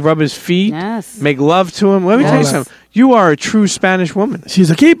feet. him. You rub his feet. Yes. Make love to him. Let me tell you something. You are a true Spanish woman. She's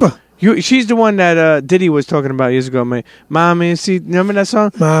a keeper. She's the one that Diddy was talking about years ago. Mami, remember that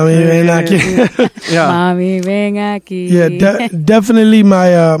song? Mami, ven aquí. Yeah. Mami, ven aquí. Yeah, definitely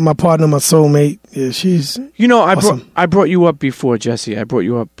my partner, my soulmate. Yeah, she's awesome. I brought you up before, Jessie. I brought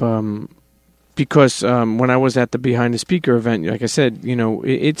you up because when I was at the Behind the Speaker event, like I said,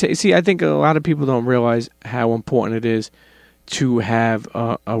 I think a lot of people don't realize how important it is to have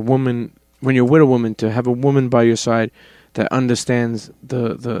a woman, when you're with a woman, to have a woman by your side that understands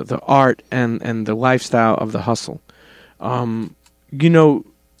the art and the lifestyle of the hustle.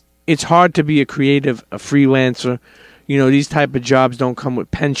 It's hard to be a creative, a freelancer. These type of jobs don't come with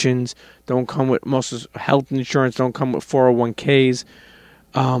pensions, don't come with most health insurance, don't come with 401ks.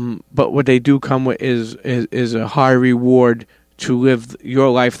 But what they do come with is a high reward to live your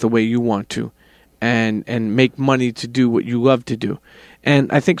life the way you want to, and make money to do what you love to do.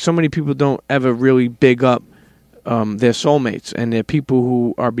 And I think so many people don't ever really big up their soulmates and their people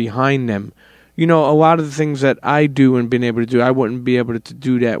who are behind them. You know, a lot of the things that I do and been able to do, I wouldn't be able to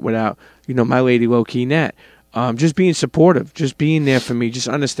do that without, you know, my lady low-key Nat. Just being supportive, just being there for me, just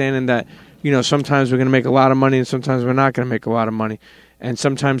understanding that, you know, sometimes we're going to make a lot of money and sometimes we're not going to make a lot of money. And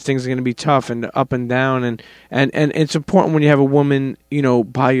sometimes things are going to be tough and up and down. And it's important when you have a woman, you know,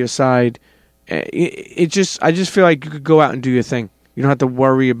 by your side. I just feel like you could go out and do your thing. You don't have to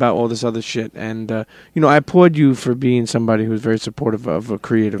worry about all this other shit. And, you know, I applaud you for being somebody who's very supportive of a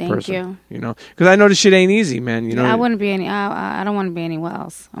creative person. Thank you. You know, because I know this shit ain't easy, man. You know, I wouldn't be I don't want to be anywhere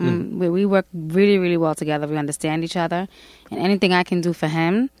else. We work really, really well together. We understand each other. And anything I can do for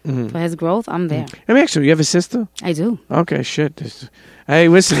him, for his growth, I'm there. Let me ask you, you have a sister? I do. Okay, shit. Hey,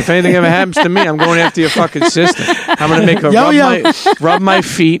 listen, if anything ever happens to me, I'm going after your fucking sister. I'm going to make her rub my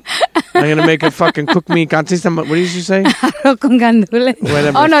feet. I'm going to make her fucking cook me. What did you say? Arroz con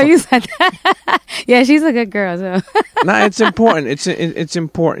gandules. Oh, no, you said that. Yeah, she's a good girl. So. No, it's important. It's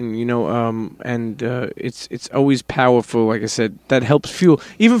important, you know, and it's always powerful, like I said, that helps fuel.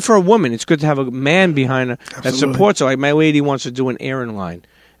 Even for a woman, it's good to have a man behind her that supports her. Like my lady wants to do an errand line.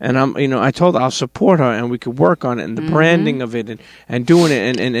 And I told her I'll support her and we could work on it and the branding of it and doing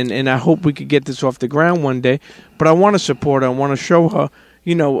it. And I hope we could get this off the ground one day. But I want to support her. I want to show her,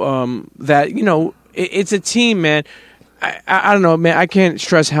 you know, that, you know, it's a team, man. I don't know, man. I can't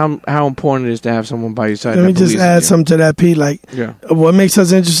stress how important it is to have someone by your side. Let me just add something to that, Pete. Like, what makes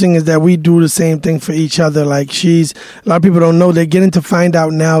us interesting is that we do the same thing for each other. Like, a lot of people don't know. They're getting to find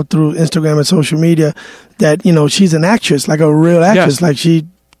out now through Instagram and social media that, you know, she's an actress, like a real actress. Yes. Like, she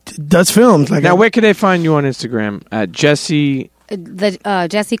does films. Like, now, where can they find you on Instagram? At Jessie? The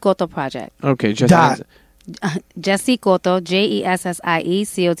Jessie Cotto Project. Okay, Jessie. Jessie Cotto,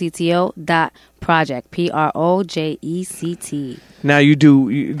 JESSIECOTTO .project, PROJECT. Now you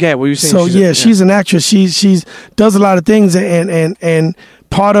do. What were you saying? So she's an actress. She's does a lot of things, and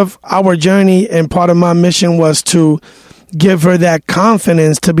part of our journey and part of my mission was to give her that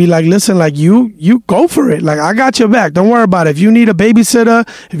confidence to be like, listen, like you go for it. Like, I got your back. Don't worry about it. If you need a babysitter,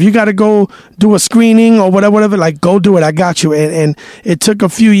 if you got to go do a screening or whatever, like, go do it. I got you. And it took a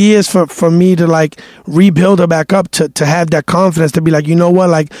few years for me to like rebuild her back up to have that confidence to be like, you know what?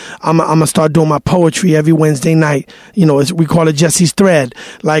 Like, I'm going to start doing my poetry every Wednesday night. You know, we call it Jessie's Thread.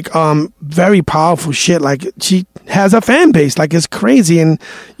 Like, very powerful shit. Like, she has a fan base. Like, it's crazy. And,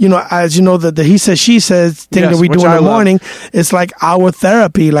 you know, as you know, the he says, she says thing that we do in the morning, it's like our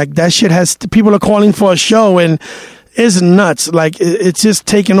therapy. Like, that shit people are calling for a show and it's nuts. Like, it's just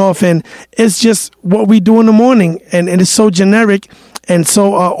taking off and it's just what we do in the morning. And it's so generic and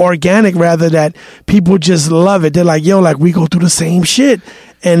so organic, rather, that people just love it. They're like, yo, like, we go through the same shit.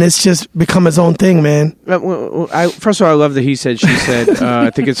 And it's just become its own thing, man. First of all, I love the he said, she said. I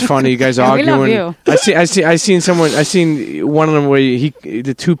think it's funny. You guys are arguing. We love you. I seen one of them where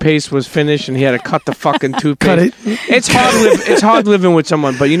the toothpaste was finished and he had to cut the fucking toothpaste. Cut it. It's hard living with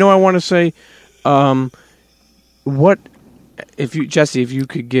someone. But you know what I want to say? Jesse, if you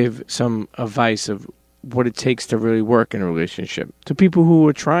could give some advice of what it takes to really work in a relationship to people who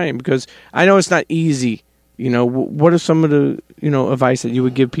are trying, because I know it's not easy. You know, what are some of the, you know, advice that you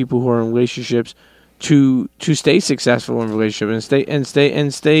would give people who are in relationships to stay successful in a relationship and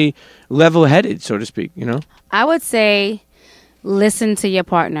stay level-headed, so to speak, you know? I would say listen to your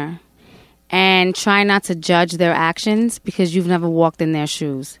partner and try not to judge their actions because you've never walked in their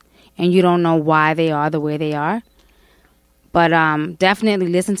shoes and you don't know why they are the way they are. But definitely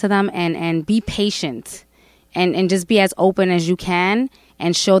listen to them and be patient and just be as open as you can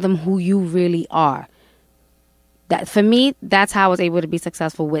and show them who you really are. That, for me, that's how I was able to be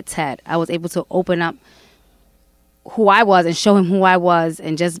successful with Ted. I was able to open up who I was and show him who I was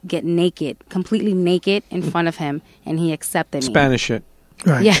and just get naked, completely naked in front of him, and he accepted me. Spanish shit.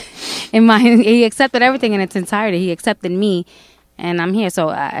 Right. Yeah. He accepted everything in its entirety. He accepted me, and I'm here. So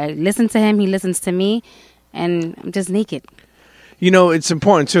I listen to him, he listens to me, and I'm just naked. You know, it's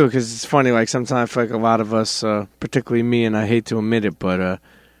important, too, because it's funny. Like, sometimes I feel like a lot of us, particularly me, and I hate to admit it, but...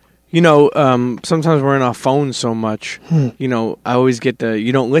 you know, sometimes we're in our phones so much, you know, I always get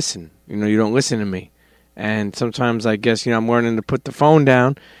you don't listen. You know, you don't listen to me. And sometimes I guess, you know, I'm learning to put the phone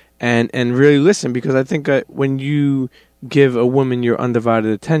down and really listen, because I think when you give a woman your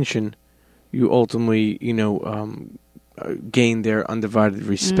undivided attention, you ultimately, you know, gain their undivided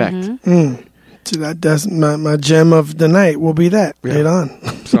respect. So that's my gem of the night will be that. Yeah. Right on.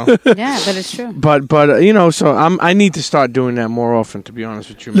 So yeah, but it's true. But so I need to start doing that more often. To be honest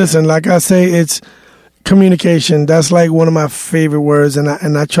with you, man. Listen, like I say, it's communication. That's like one of my favorite words, and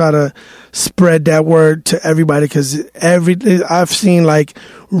I try to spread that word to everybody because I've seen like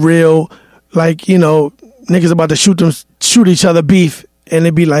real, like niggas about to shoot each other beef, and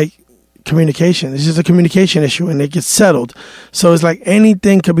it'd be like communication. It's just a communication issue, and it gets settled. So it's like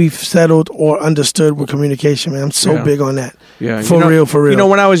anything could be settled or understood with communication, man. I'm so big on that. Yeah, for real.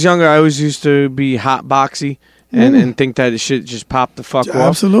 When I was younger, I always used to be hot boxy and think that it should just pop the fuck off.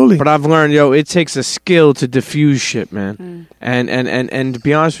 Absolutely. But I've learned, it takes a skill to diffuse shit, man. And to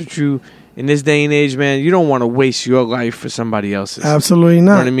be honest with you, in this day and age, man, you don't want to waste your life for somebody else's. Absolutely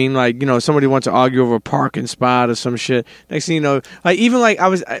not. You know what I mean? Like, somebody wants to argue over a parking spot or some shit. Next thing you know, like even like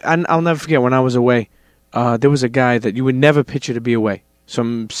I'll never forget when I was away, there was a guy that you would never picture to be away.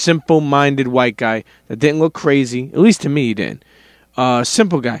 Some simple-minded white guy that didn't look crazy. At least to me, he didn't.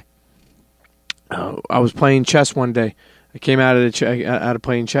 Simple guy. I was playing chess one day. I came out of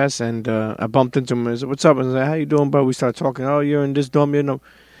playing chess, and I bumped into him. I said, "What's up?" I said, "How you doing, bro?" We started talking. "Oh, you're in this dorm,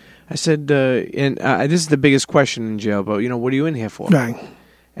 I said, this is the biggest question in jail, but, what are you in here for? Right.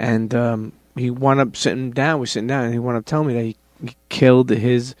 And he wound up sitting down. We're sitting down, and he wound up telling me that he killed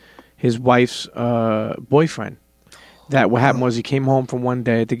his wife's boyfriend. That what happened was he came home from one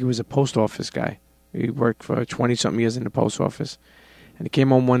day. I think he was a post office guy. He worked for 20-something years in the post office. And he came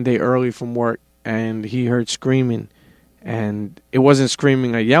home one day early from work, and he heard screaming. And it wasn't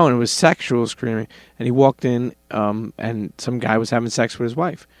screaming or yelling. It was sexual screaming. And he walked in, and some guy was having sex with his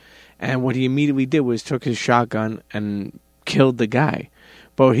wife. And what he immediately did was took his shotgun and killed the guy.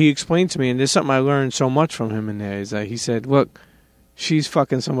 But he explained to me, and there's something I learned so much from him in there, is that he said, look, she's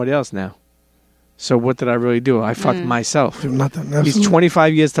fucking somebody else now. So what did I really do? I fucked myself. Nothing. He's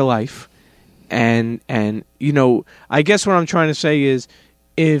 25 years to life. And I guess what I'm trying to say is,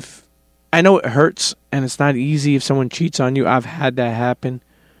 if I know it hurts and it's not easy if someone cheats on you. I've had that happen.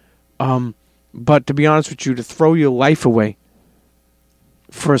 But to be honest with you, to throw your life away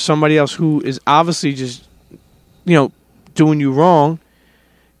for somebody else who is obviously just, doing you wrong,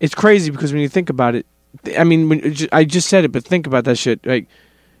 it's crazy because when you think about it, I mean, I just said it, but think about that shit. Like,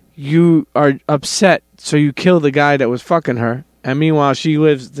 you are upset, so you kill the guy that was fucking her, and meanwhile she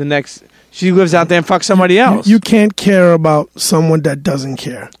lives out there and fucks somebody else. You can't care about someone that doesn't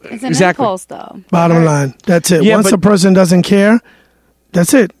care. It's an impulse, though. Bottom line, that's it. Yeah, Once a person doesn't care,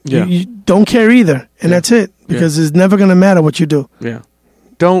 that's it. Yeah. You don't care either, and that's it. Because it's never going to matter what you do. Yeah.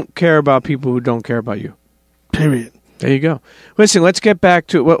 Don't care about people who don't care about you. Period. There you go. Listen, let's get back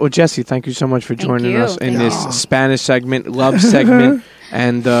to well, Jessie, thank you so much for joining us in this Spanish segment, love segment.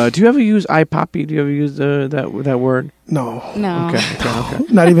 And do you ever use iPoppy? Do you ever use that word? No. Okay.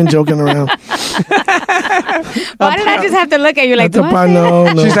 Not even joking around. Why did I just have to look at you like, no.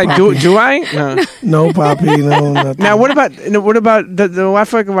 She's like, do I? No, Poppy, no, nothing. Now, what about the I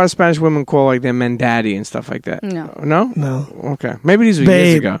feel like a lot of Spanish women call like their men daddy and stuff like that? No? No. Okay. Maybe these were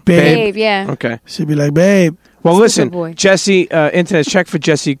years ago. Babe, yeah. Okay. She'd be like, babe. Well, listen, Jessie, internet, check for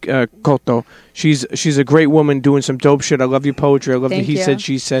Jessie Cotto. She's a great woman doing some dope shit. I love your poetry. I love the he said,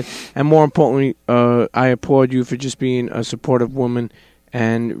 she said. And more importantly, I applaud you for just being a supportive woman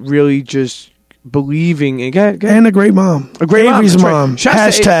and really just believing. And a great mom. A great Avery's mom.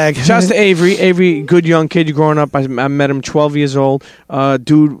 Hashtag. Shouts to Avery. Avery, good young kid growing up. I met him 12 years old.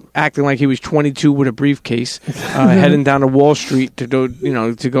 Dude acting like he was 22 with a briefcase, heading down to Wall Street to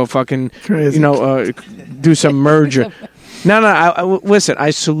go fucking, crazy. Do some merger. No. Listen, I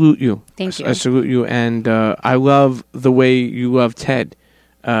salute you. Thank you. I salute you, and I love the way you love Ted.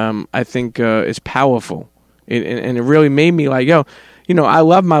 I think it's powerful, and it really made me like, yo. I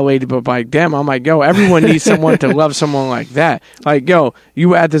love my lady, but like, damn, I'm like, yo, everyone needs someone to love someone like that. Like, yo, you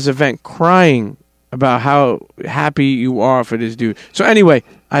were at this event crying about how happy you are for this dude. So anyway,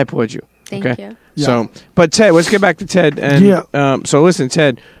 I applaud you. Thank you. Yeah. So, but Ted, let's get back to Ted. And so listen,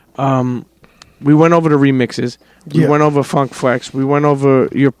 Ted, we went over the remixes. We went over Funk Flex. We went over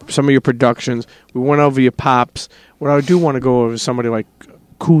some of your productions. We went over your pops. What I do want to go over is somebody like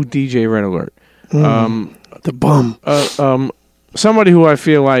Cool DJ Red Alert. The bum. Somebody who I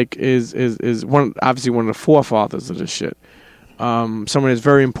feel like is obviously one of the forefathers of this shit. Someone that's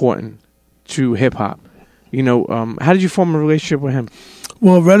very important to hip hop. How did you form a relationship with him?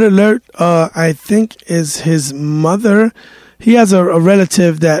 Well, Red Alert, I think is his mother. He has a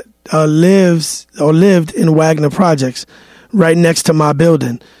relative that lived in Wagner Projects, right next to my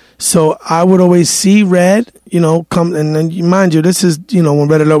building. So I would always see Red, come, and then mind you, this is when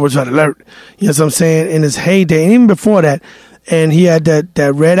Red Alert was Red Alert. You know what I'm saying? In his heyday, and even before that. And he had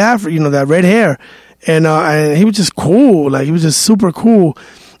that red afro, that red hair. And he was just cool. Like, he was just super cool.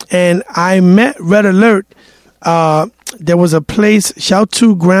 and I met Red Alert. There was a place, shout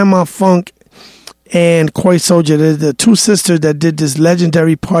to Grandma Funk and Koi Soldier. They're the two sisters that did this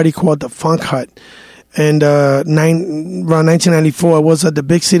legendary party called the Funk Hut. And around 1994, it was at the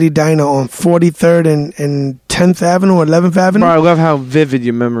Big City Diner on 43rd and 10th Avenue or 11th Avenue. Bro, I love how vivid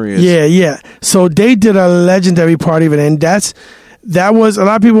your memory is. Yeah. So they did a legendary party of it, and that was a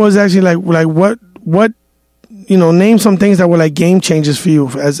lot of people was actually like what name some things that were like game changers for you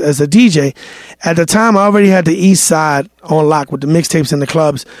as a DJ. At the time, I already had the East Side on lock with the mixtapes and the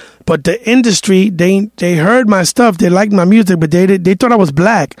clubs. But the industry, they heard my stuff, they liked my music, but they thought I was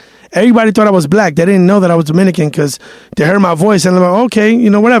black. Everybody thought I was black. They didn't know that I was Dominican because they heard my voice and they're like, okay,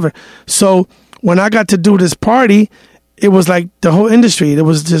 whatever. So when I got to do this party, it was like the whole industry. It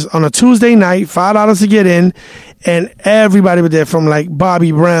was just on a Tuesday night, $5 to get in, and everybody was there, from like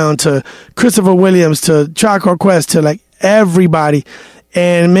Bobby Brown to Christopher Williams to Tribe Called Quest to like everybody.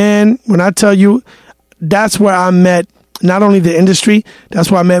 And man, when I tell you, that's where I met not only the industry,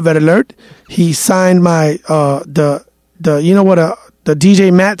 that's where I met Red Alert. He signed my the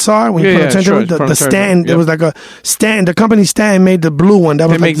DJ mats are when you put attention to the stand. Yep. It was like a stand. The company Stand made the blue one. That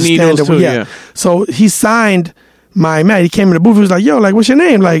was like the stand. Yeah. So he signed my mat. He came in the booth. He was like, "Yo, like, what's your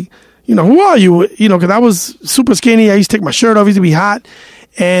name? Like, who are you? Because I was super skinny. I used to take my shirt off. It used to be hot."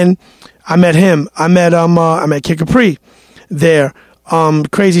 And I met him. I met Kid Capri there.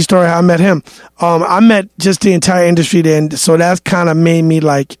 Crazy story how I met him. I met just the entire industry there, and so that's kind of made me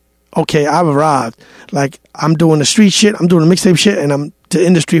like, okay, I've arrived. Like, I'm doing the street shit, I'm doing the mixtape shit, and the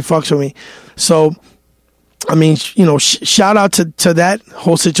industry fucks with me. So, I mean, shout out to that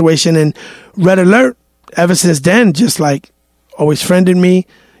whole situation. And Red Alert, ever since then, just like always friended me.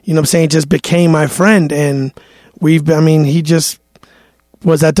 Just became my friend, and he just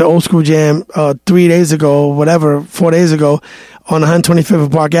was at the Old School Jam 3 days ago, 4 days ago, on 125th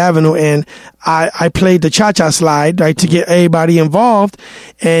of Park Avenue, and I played the cha-cha slide, right, to get everybody involved,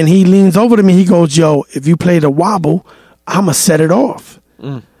 and he leans over to me, he goes, "Yo, if you play the wobble, I'ma set it off."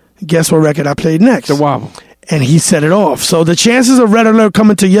 Guess what record I played next? The wobble. And he set it off. So the chances of Red Alert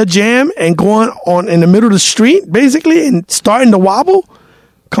coming to your jam and going on in the middle of the street, basically, and starting the wobble,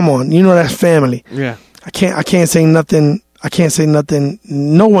 come on, that's family. Yeah. I can't say nothing.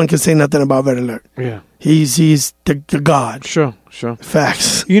 No one can say nothing about Red Alert. Yeah. He's the god. Sure.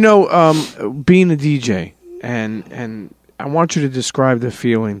 Facts. Being a DJ, and I want you to describe the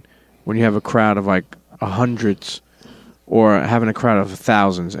feeling when you have a crowd of like hundreds, or having a crowd of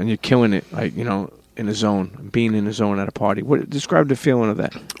thousands, and you're killing it, like, in a zone, being in a zone at a party. Describe the feeling of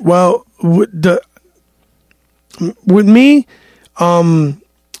that. Well, with me,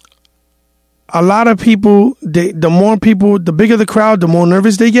 a lot of people, the bigger the crowd, the more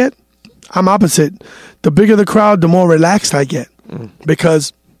nervous they get. I'm opposite. The bigger the crowd, the more relaxed I get.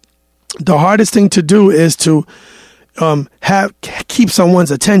 Because the hardest thing to do is to keep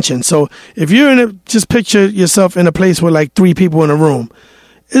someone's attention. So if you're just picture yourself in a place with like 3 people in a room.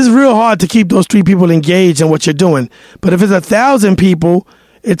 It's real hard to keep those 3 people engaged in what you're doing. But if it's 1,000 people,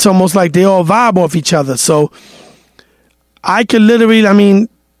 it's almost like they all vibe off each other. So I could literally,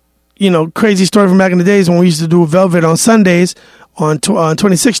 crazy story from back in the days when we used to do Velvet on Sundays on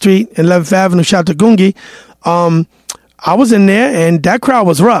 26th Street and 11th Avenue, shout to Gungi. I was in there, and that crowd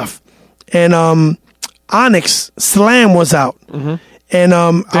was rough. And Onyx Slam was out. Mm-hmm. And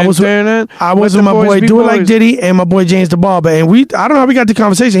I was with my boy Do It Like Diddy and my boy James the Barber. And I don't know how we got the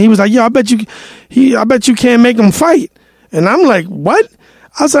conversation. He was like, "Yo, I bet you can't make them fight." And I'm like, "What?"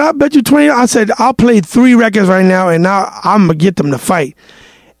 I said, "I bet you 20." I said, "I'll play 3 records right now, and now I'm gonna get them to fight."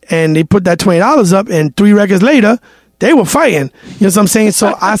 And they put that $20 up, and 3 records later, they were fighting. You know what I'm saying?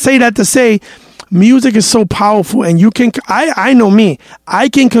 So I say that to say, music is so powerful, and you can. I know me. I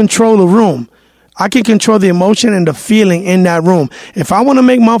can control the room. I can control the emotion and the feeling in that room. If I want to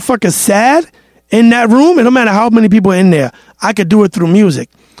make motherfuckers sad in that room, it don't matter how many people are in there, I could do it through music.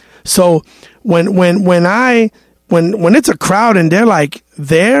 So when it's a crowd and they're like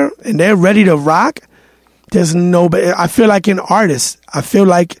there and they're ready to rock, there's nobody. I feel like an artist. I feel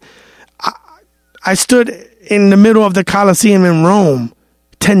like I stood in the middle of the Coliseum in Rome,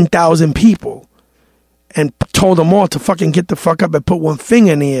 10,000 people, and told them all to fucking get the fuck up and put one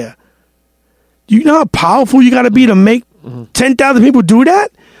finger in the air. You know how powerful you got to be to make 10,000 people do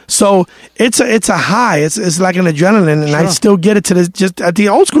that? So it's a high. It's like an adrenaline, and sure. I still get it just at the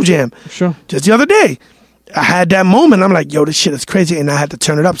Old School Jam. Sure. Just the other day, I had that moment. I'm like, yo, this shit is crazy, and I had to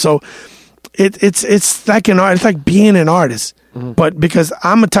turn it up. So it's like an art. It's like being an artist. Mm-hmm. But because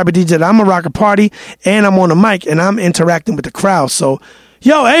I'm a type of DJ that I'm a rock a party, and I'm on the mic, and I'm interacting with the crowd. So,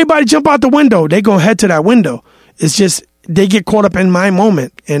 yo, everybody jump out the window. They gonna head to that window. It's just they get caught up in my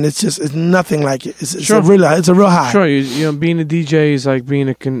moment, and it's nothing like it. It's a real high. Sure, you know, being a DJ is like being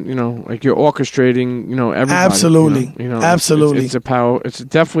like you're orchestrating, everybody. Absolutely, absolutely. It's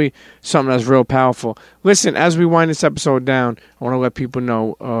definitely something that's real powerful. Listen, as we wind this episode down, I want to let people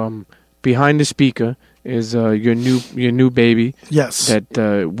know behind the speaker is your new baby. Yes,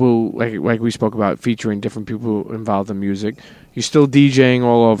 that will like we spoke about, featuring different people involved in music. You're still DJing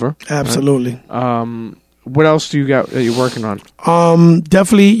all over. Absolutely. Right? What else do you got that you're working on?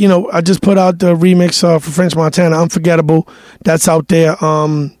 Definitely, I just put out the remix for French Montana, Unforgettable. That's out there.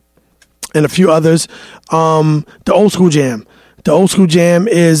 And a few others. The Old School Jam. The Old School Jam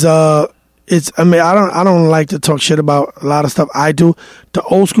is I don't like to talk shit about a lot of stuff I do. The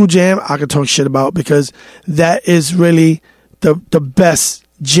Old School Jam I can talk shit about because that is really the best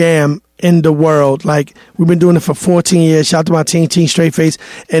jam in the world. Like, we've been doing it for 14 years. Shout out to my team Straight Face.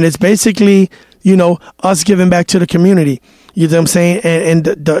 And it's basically, us giving back to the community. You know what I'm saying? And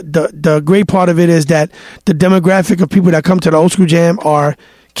the great part of it is that the demographic of people that come to the Old School Jam are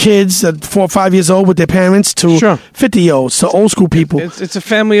kids 4 or 5 years old with their parents to 50-year-olds, so old school people. It's a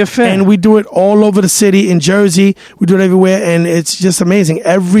family affair. And we do it all over the city, in Jersey. We do it everywhere, and it's just amazing.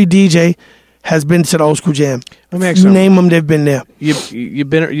 Every DJ has been to the Old School Jam. Let me ask you something. Name them, they've been there.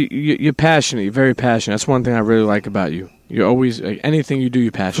 You're passionate. You're very passionate. That's one thing I really like about you. You're always, anything you do,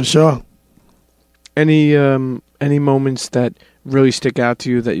 you're passionate. For sure. Any moments that really stick out to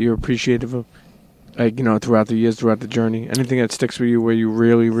you that you're appreciative of, throughout the years, throughout the journey? Anything that sticks with you where you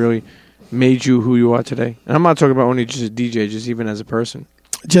really, really made you who you are today? And I'm not talking about only just a DJ, just even as a person.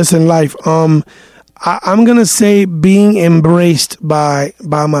 Just in life. I'm going to say being embraced by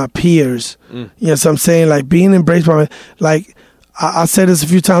my peers. Yes, I'm saying, like, being embraced by I said this a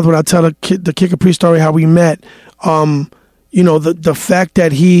few times when I tell the Kid Capri story, how we met. The fact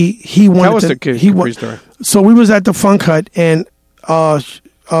that he wanted that was the Kid Capri story. So we was at the Funk Hut, and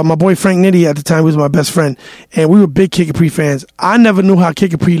my boy Frank Nitty at the time was my best friend, and we were big Kid Capri fans. I never knew how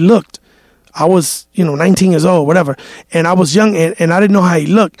Kid Capri looked. I was, 19 years old, whatever, and I was young, and I didn't know how he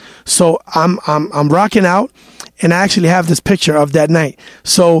looked. So I'm rocking out, and I actually have this picture of that night.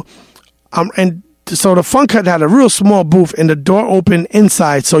 So so the Funk Hut had a real small booth, and the door opened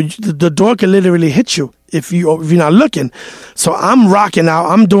inside, so the door could literally hit you if you're not looking. So I'm rocking out,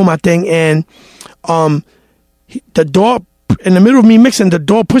 I'm doing my thing, and the door, in the middle of me mixing, the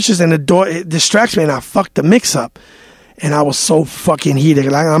door pushes, and it distracts me, and I fucked the mix up, and I was so fucking heated.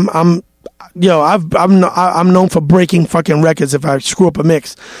 Like, I'm known for breaking fucking records if I screw up a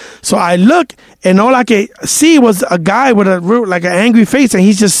mix. So I look, and all I could see was a guy with an angry face, and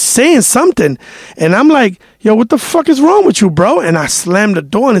he's just saying something. And I'm like, yo, what the fuck is wrong with you, bro? And I slammed the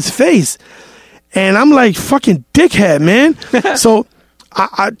door in his face. And I'm like, fucking dickhead, man. So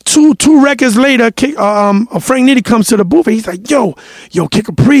two records later, Frank Nitty comes to the booth, and he's like, yo, Kid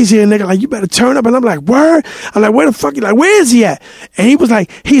Capri's here, nigga. Like, you better turn up. And I'm like, word? I'm like, where the fuck? Like, where is he at? And he was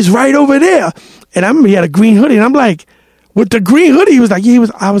like, he's right over there. And I remember he had a green hoodie, and I'm like, with the green hoodie, he was like,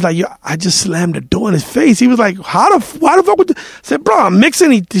 I was like, yo, I just slammed the door in his face. He was like, why the fuck would I said, bro, I'm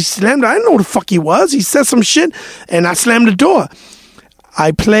mixing. He slammed it. I didn't know who the fuck he was. He said some shit, and I slammed the door.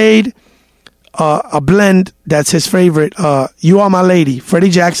 I played a blend that's his favorite, You Are My Lady, Freddie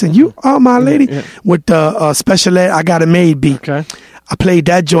Jackson, You Are My Lady, with the Special Ed, I Got It Made beat. Okay. I played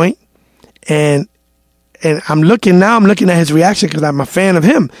that joint, and I'm looking at his reaction because I'm a fan of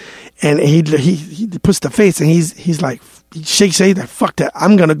him, and he puts the face, and he's like, he shakes he's like, fuck that,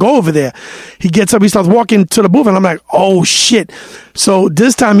 I'm gonna go over there. He gets up, he starts walking to the booth, and I'm like, oh shit. So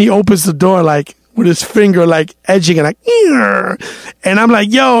this time he opens the door like with his finger like edging and like, and I'm like,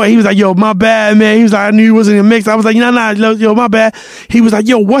 yo, and he was like, yo, my bad, man. He was like, I knew he wasn't in the mix. I was like, nah, yo, my bad. He was like,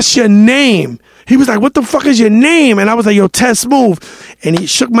 yo, what's your name? He was like, what the fuck is your name? And I was like, yo, Ted Smooth. And he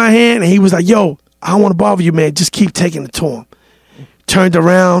shook my hand, and he was like, yo, I don't want to bother you, man. Just keep taking it to him. Turned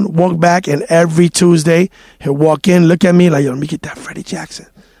around, walked back, and every Tuesday he'll walk in, look at me like, yo, let me get that Freddie Jackson.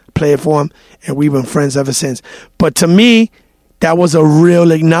 Play it for him, and we've been friends ever since. But to me, that was a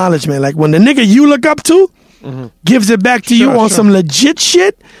real acknowledgement. Like, when the nigga you look up to gives it back to you on some legit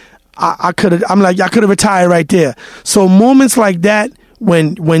shit, I could have retired right there. So moments like that,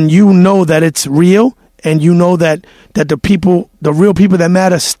 when you know that it's real, and you know that the real people that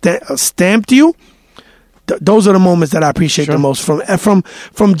matter stamped you, those are the moments that I appreciate the most.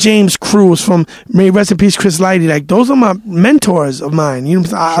 From James Cruz, may rest in peace Chris Lighty. Like, those are my mentors of mine. You know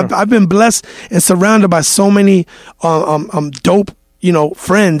what I'm saying? I've been blessed and surrounded by so many dope,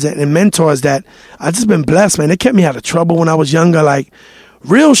 friends and mentors that I just been blessed, man. They kept me out of trouble when I was younger, like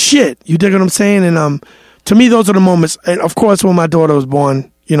real shit. You dig what I'm saying? And to me, those are the moments. And of course, when my daughter was born,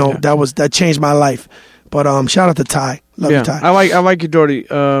 that changed my life. But shout out to Ty. Love you, Ty. I like your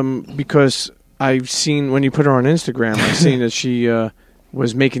daughter because I've seen when you put her on Instagram, I've seen that she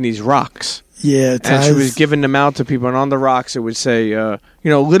was making these rocks. Yeah, and she was giving them out to people, and on the rocks it would say,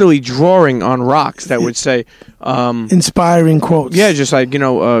 literally drawing on rocks that would say, inspiring quotes. Yeah, just like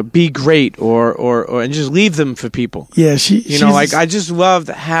be great, or and just leave them for people. Yeah, I just loved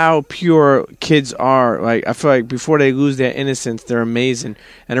how pure kids are. Like I feel like before they lose their innocence, they're amazing,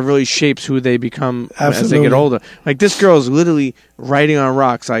 and it really shapes who they become as they get older. Like this girl's literally writing on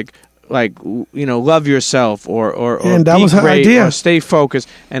rocks, like love yourself or and that be was her great, idea. or stay focused,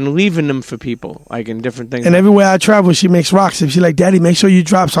 and leaving them for people, like in different things. And everywhere I travel, she makes rocks. If she's like, Daddy, make sure you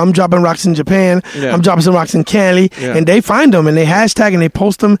drop. So I'm dropping rocks in Japan. Yeah. I'm dropping some rocks in Cali. Yeah. And they find them and they hashtag and they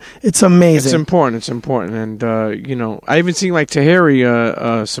post them. It's amazing. It's important. And, I even seen like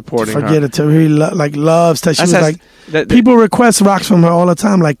Tahiri supporting her. Forget it. Tahiri loves that. She was like, people request rocks from her all the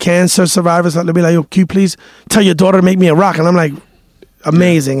time, like cancer survivors. They'll be like, yo, can you please tell your daughter to make me a rock? And I'm like,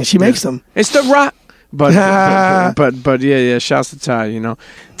 amazing, and she makes them. It's the rock, but yeah. Shouts to Ty.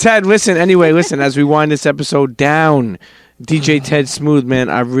 Ted. Listen, as we wind this episode down, DJ Ted Smooth, man,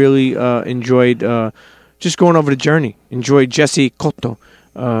 I really enjoyed just going over the journey. Enjoyed Jessie Cotto,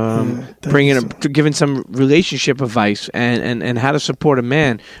 giving some relationship advice and how to support a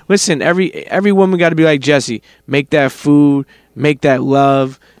man. Listen, every woman got to be like Jessie. Make that food, make that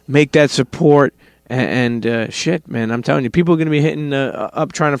love, make that support. And shit, man, I'm telling you, people are going to be hitting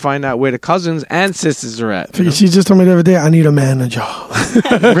up trying to find out where the cousins and sisters are at. She just told me the other day, I need a manager.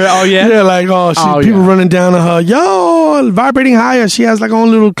 Oh, yeah? Yeah, like, people running down to her. Yo, vibrating higher. She has like her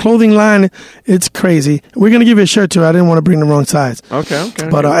own little clothing line. It's crazy. We're going to give you a shirt, too. I didn't want to bring the wrong size. Okay.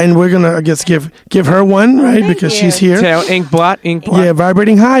 But and we're going to, I guess, give her one, right? Because she's here. Ink blot. Yeah,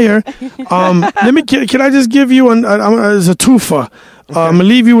 vibrating higher. Can I just give you as a twofer? Okay. I'm gonna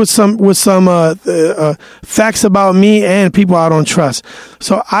leave you with some facts about me and people I don't trust.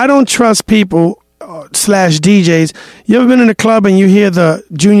 So I don't trust people / DJs. You ever been in a club and you hear the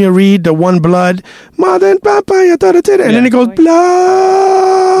Junior Reed, the One Blood, Mother and Papa, and then it goes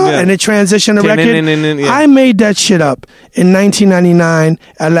blah, and it transition the record. I made that shit up in 1999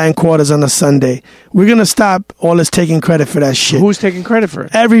 at Land Quarters on a Sunday. We're gonna stop all this taking credit for that shit. Who's taking credit for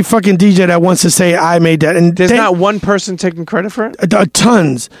it? Every fucking DJ that wants to say I made that, and there's not one person taking credit for it.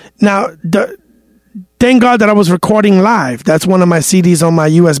 Tons. Now, thank God that I was recording live. That's one of my CDs on my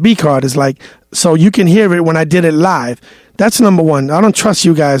USB card. Is like, so you can hear it when I did it live. That's number one. I don't trust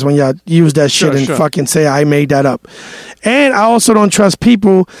you guys when y'all use that shit and fucking say I made that up. And I also don't trust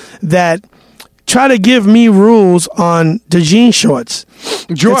people that try to give me rules on the jean shorts.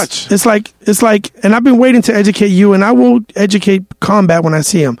 George. It's like, and I've been waiting to educate you, and I will educate Combat when I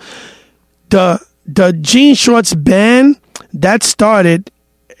see him. The jean shorts ban, that started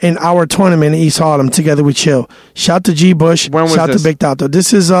in our tournament in East Harlem together with Chill. Shout to G Bush. When was shout this? To Big Tato.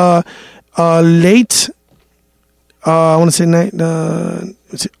 This is late. I want to say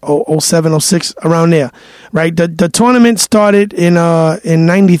 07, 06, around there, right? The tournament started in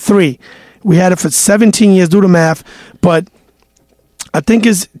 93. We had it for 17 years. Do the math, but I think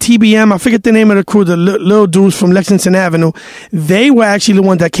it's TBM. I forget the name of the crew. The little dudes from Lexington Avenue. They were actually the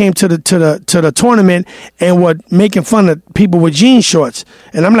ones that came to the tournament and were making fun of people with jean shorts.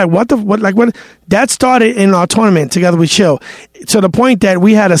 And I'm like, what? That started in our tournament together with Chill, to the point that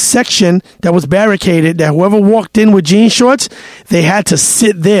we had a section that was barricaded. That whoever walked in with jean shorts, they had to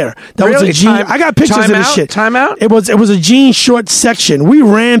sit there. That really? Was a jean. I got pictures of this shit. Time out. It was a jean short section. We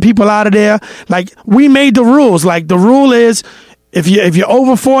ran people out of there. Like, we made the rules. Like, the rule is, if you're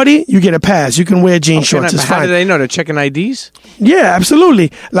over 40, you get a pass. You can wear jean shorts. It's how fine. do they know? They're checking IDs? Yeah, absolutely.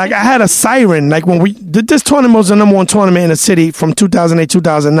 Like, I had a siren. Like, when this tournament was the number one tournament in the city from 2008,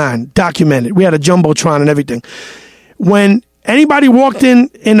 2009. Documented. We had a jumbotron and everything. When anybody walked in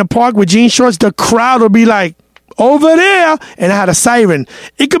the park with jean shorts, the crowd would be like, over there. And I had a siren.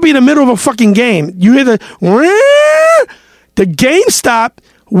 It could be in the middle of a fucking game. You hear the game stopped.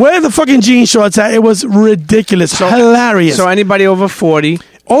 Where the fucking jean shorts at? It was ridiculous. Hilarious. So anybody over 40...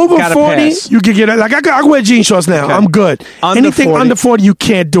 Over 40, you can get it. Like, I can wear jean shorts now. Okay. I'm good. Anything under 40, you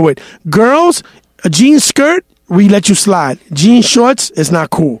can't do it. Girls, a jean skirt, we let you slide. Jean shorts, it's not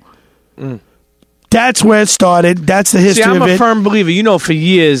cool. That's where it started. That's the history of it. I'm a firm believer. For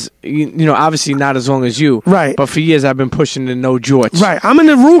years, obviously not as long as you. Right. But for years, I've been pushing the no jorts. Right. I'm in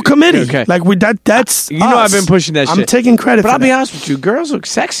the rule committee. Okay. Like, that's us. I've been pushing that shit. I'm taking credit for that. But I'll be honest with you. Girls look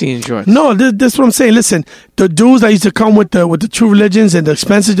sexy in jorts. No, this is what I'm saying. Listen, the dudes that used to come with the True Religions and the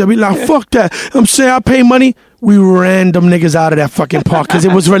expenses, they'll be like, fuck that. I'm saying I pay money. We ran them niggas out of that fucking park because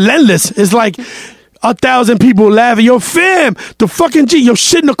it was relentless. It's like, 1,000 people laughing. Yo, fam, the fucking G. Yo,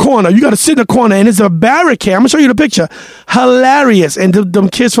 sit in the corner. You got to sit in the corner, and it's a barricade. I'm going to show you the picture. Hilarious. And them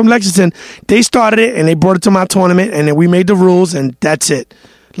kids from Lexington, they started it, and they brought it to my tournament, and then we made the rules, and that's it.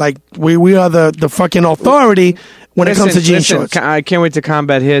 Like, we are the fucking authority when it comes to jean shorts. I can't wait to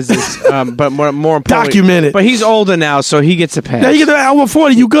combat his, but more importantly, documented. But he's older now, so he gets a pass. Yeah, you get over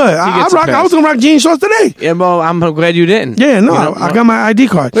 40, you good. I was gonna rock jean shorts today. Yeah, well, I'm glad you didn't. Yeah, no, I got my ID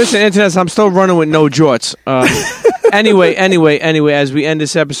card. Listen, Internet, I'm still running with no jorts. Anyway, as we end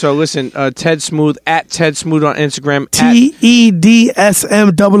this episode, listen, Ted Smooth at Ted Smooth on Instagram.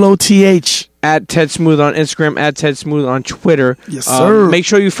 TEDSMOOTH. At Ted Smooth on Instagram, at Ted Smooth on Twitter. Yes, sir. Make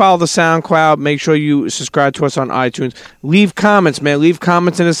sure you follow the SoundCloud. Make sure you subscribe to us on iTunes. Leave comments, man. Leave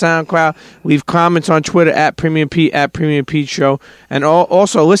comments in the SoundCloud. Leave comments on Twitter at Premium Pete, at Premium Pete Show. And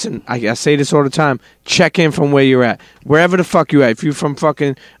also, listen, I say this all the time. Check in from where you're at. Wherever the fuck you're at. If you're from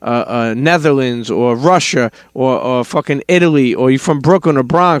fucking Netherlands or Russia or fucking Italy, or you're from Brooklyn or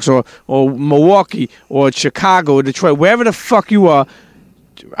Bronx or Milwaukee or Chicago or Detroit, wherever the fuck you are,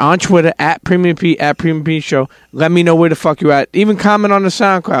 on Twitter at Premium Pete Show. Let me know where the fuck you at. Even comment on the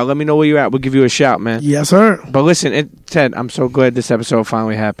SoundCloud. Let me know where you at. We'll give you a shout, man. Yes, sir. But listen, Ted, I'm so glad this episode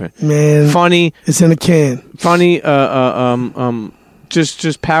finally happened. Man, funny. It's in the can. Funny.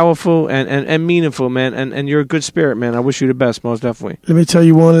 Just powerful and meaningful, man. And you're a good spirit, man. I wish you the best, most definitely. Let me tell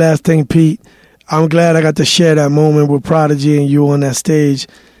you one last thing, Pete. I'm glad I got to share that moment with Prodigy and you on that stage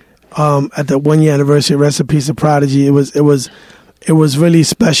at the 1 year anniversary. Rest in peace of Prodigy. It was really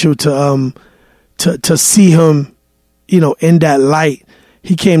special to see him, in that light.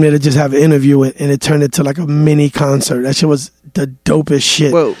 He came there to just have an interview, and it turned into like a mini concert. That shit was the dopest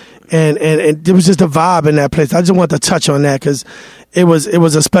shit. Whoa. And it was just a vibe in that place. I just want to touch on that because it was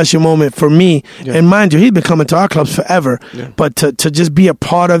a special moment for me. Yeah. And mind you, he'd been coming to our clubs forever. Yeah. But to just be a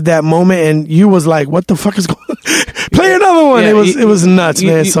part of that moment, and you was like, "What the fuck is going on?" Play another one. Yeah, it was nuts,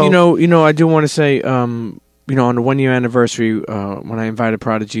 man. So I do want to say. On the 1 year anniversary, when I invited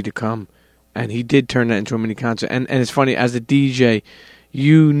Prodigy to come, and he did turn that into a mini concert. And it's funny, as a DJ,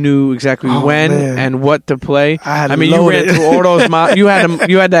 you knew exactly when and what to play. You ran through all those you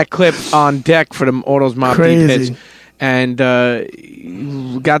had that clip on deck for all those Mobb Deep hits, and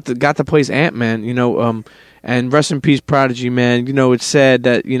got the place amped, man. And rest in peace, Prodigy, man. It's sad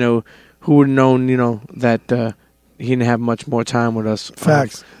that who would have known that he didn't have much more time with us.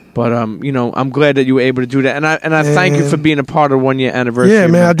 Facts. But I'm glad that you were able to do that, and I thank you for being a part of the 1 year anniversary. Yeah,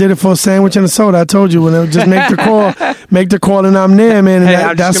 man, I did it for a sandwich and a soda. I told you, when I just make the call, and I'm there, man.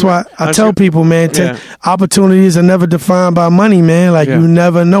 And that's why I tell people, man, opportunities are never defined by money, man. Like you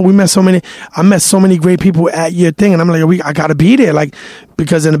never know. I met so many great people at your thing, and I'm like, I gotta be there, like,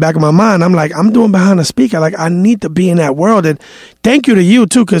 because in the back of my mind, I'm like, I'm doing behind the speaker, like I need to be in that world. And thank you to you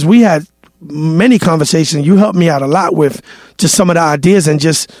too, because we had many conversations. You helped me out a lot with just some of the ideas, and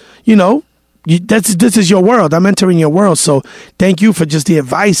just this is your world. I'm entering your world, so thank you for just the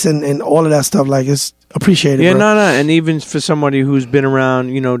advice and all of that stuff. Like, it's appreciated. Yeah, bro. no, and even for somebody who's been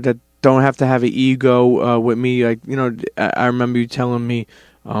around, that don't have to have an ego with me. Like, I remember you telling me,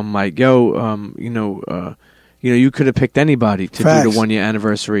 you could have picked anybody to do the 1 year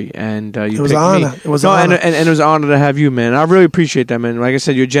anniversary, and you picked me. It was an honor. It was an honor. And it was an honor to have you, man. I really appreciate that, man. Like I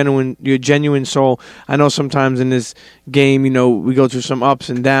said, you're a genuine soul. I know sometimes in this game, we go through some ups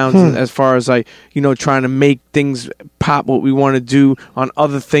and downs as far as like, trying to make things pop what we want to do on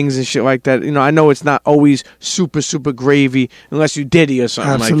other things and shit like that. I know it's not always super, super gravy unless you Diddy or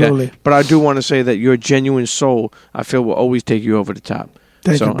something like that. But I do want to say that your genuine soul, I feel, will always take you over the top.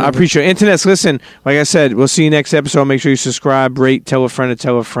 Thank you, I appreciate it. Internets, listen, like I said, we'll see you next episode. Make sure you subscribe, rate, tell a friend to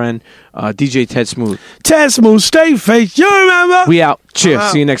tell a friend. DJ Ted Smooth. Ted Smooth, stay face. You remember? We out.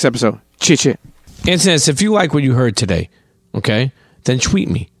 Cheers. See you next episode. Cheers. Internets, if you like what you heard today, okay, then tweet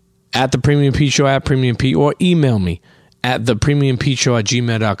me at The Premium Pete Show, at Premium Pete, or email me at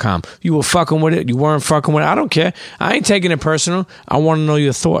thepremiumpeteshow@gmail.com. You were fucking with it. You weren't fucking with it. I don't care. I ain't taking it personal. I want to know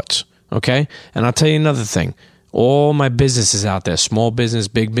your thoughts, okay? And I'll tell you another thing. All my businesses out there, small business,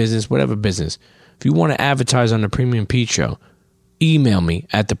 big business, whatever business. If you want to advertise on The Premium Pete Show, email me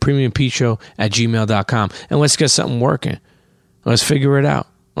at thepremiumpeteshow@gmail.com, and let's get something working. Let's figure it out,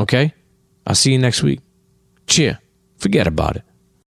 okay? I'll see you next week. Cheer. Forget about it.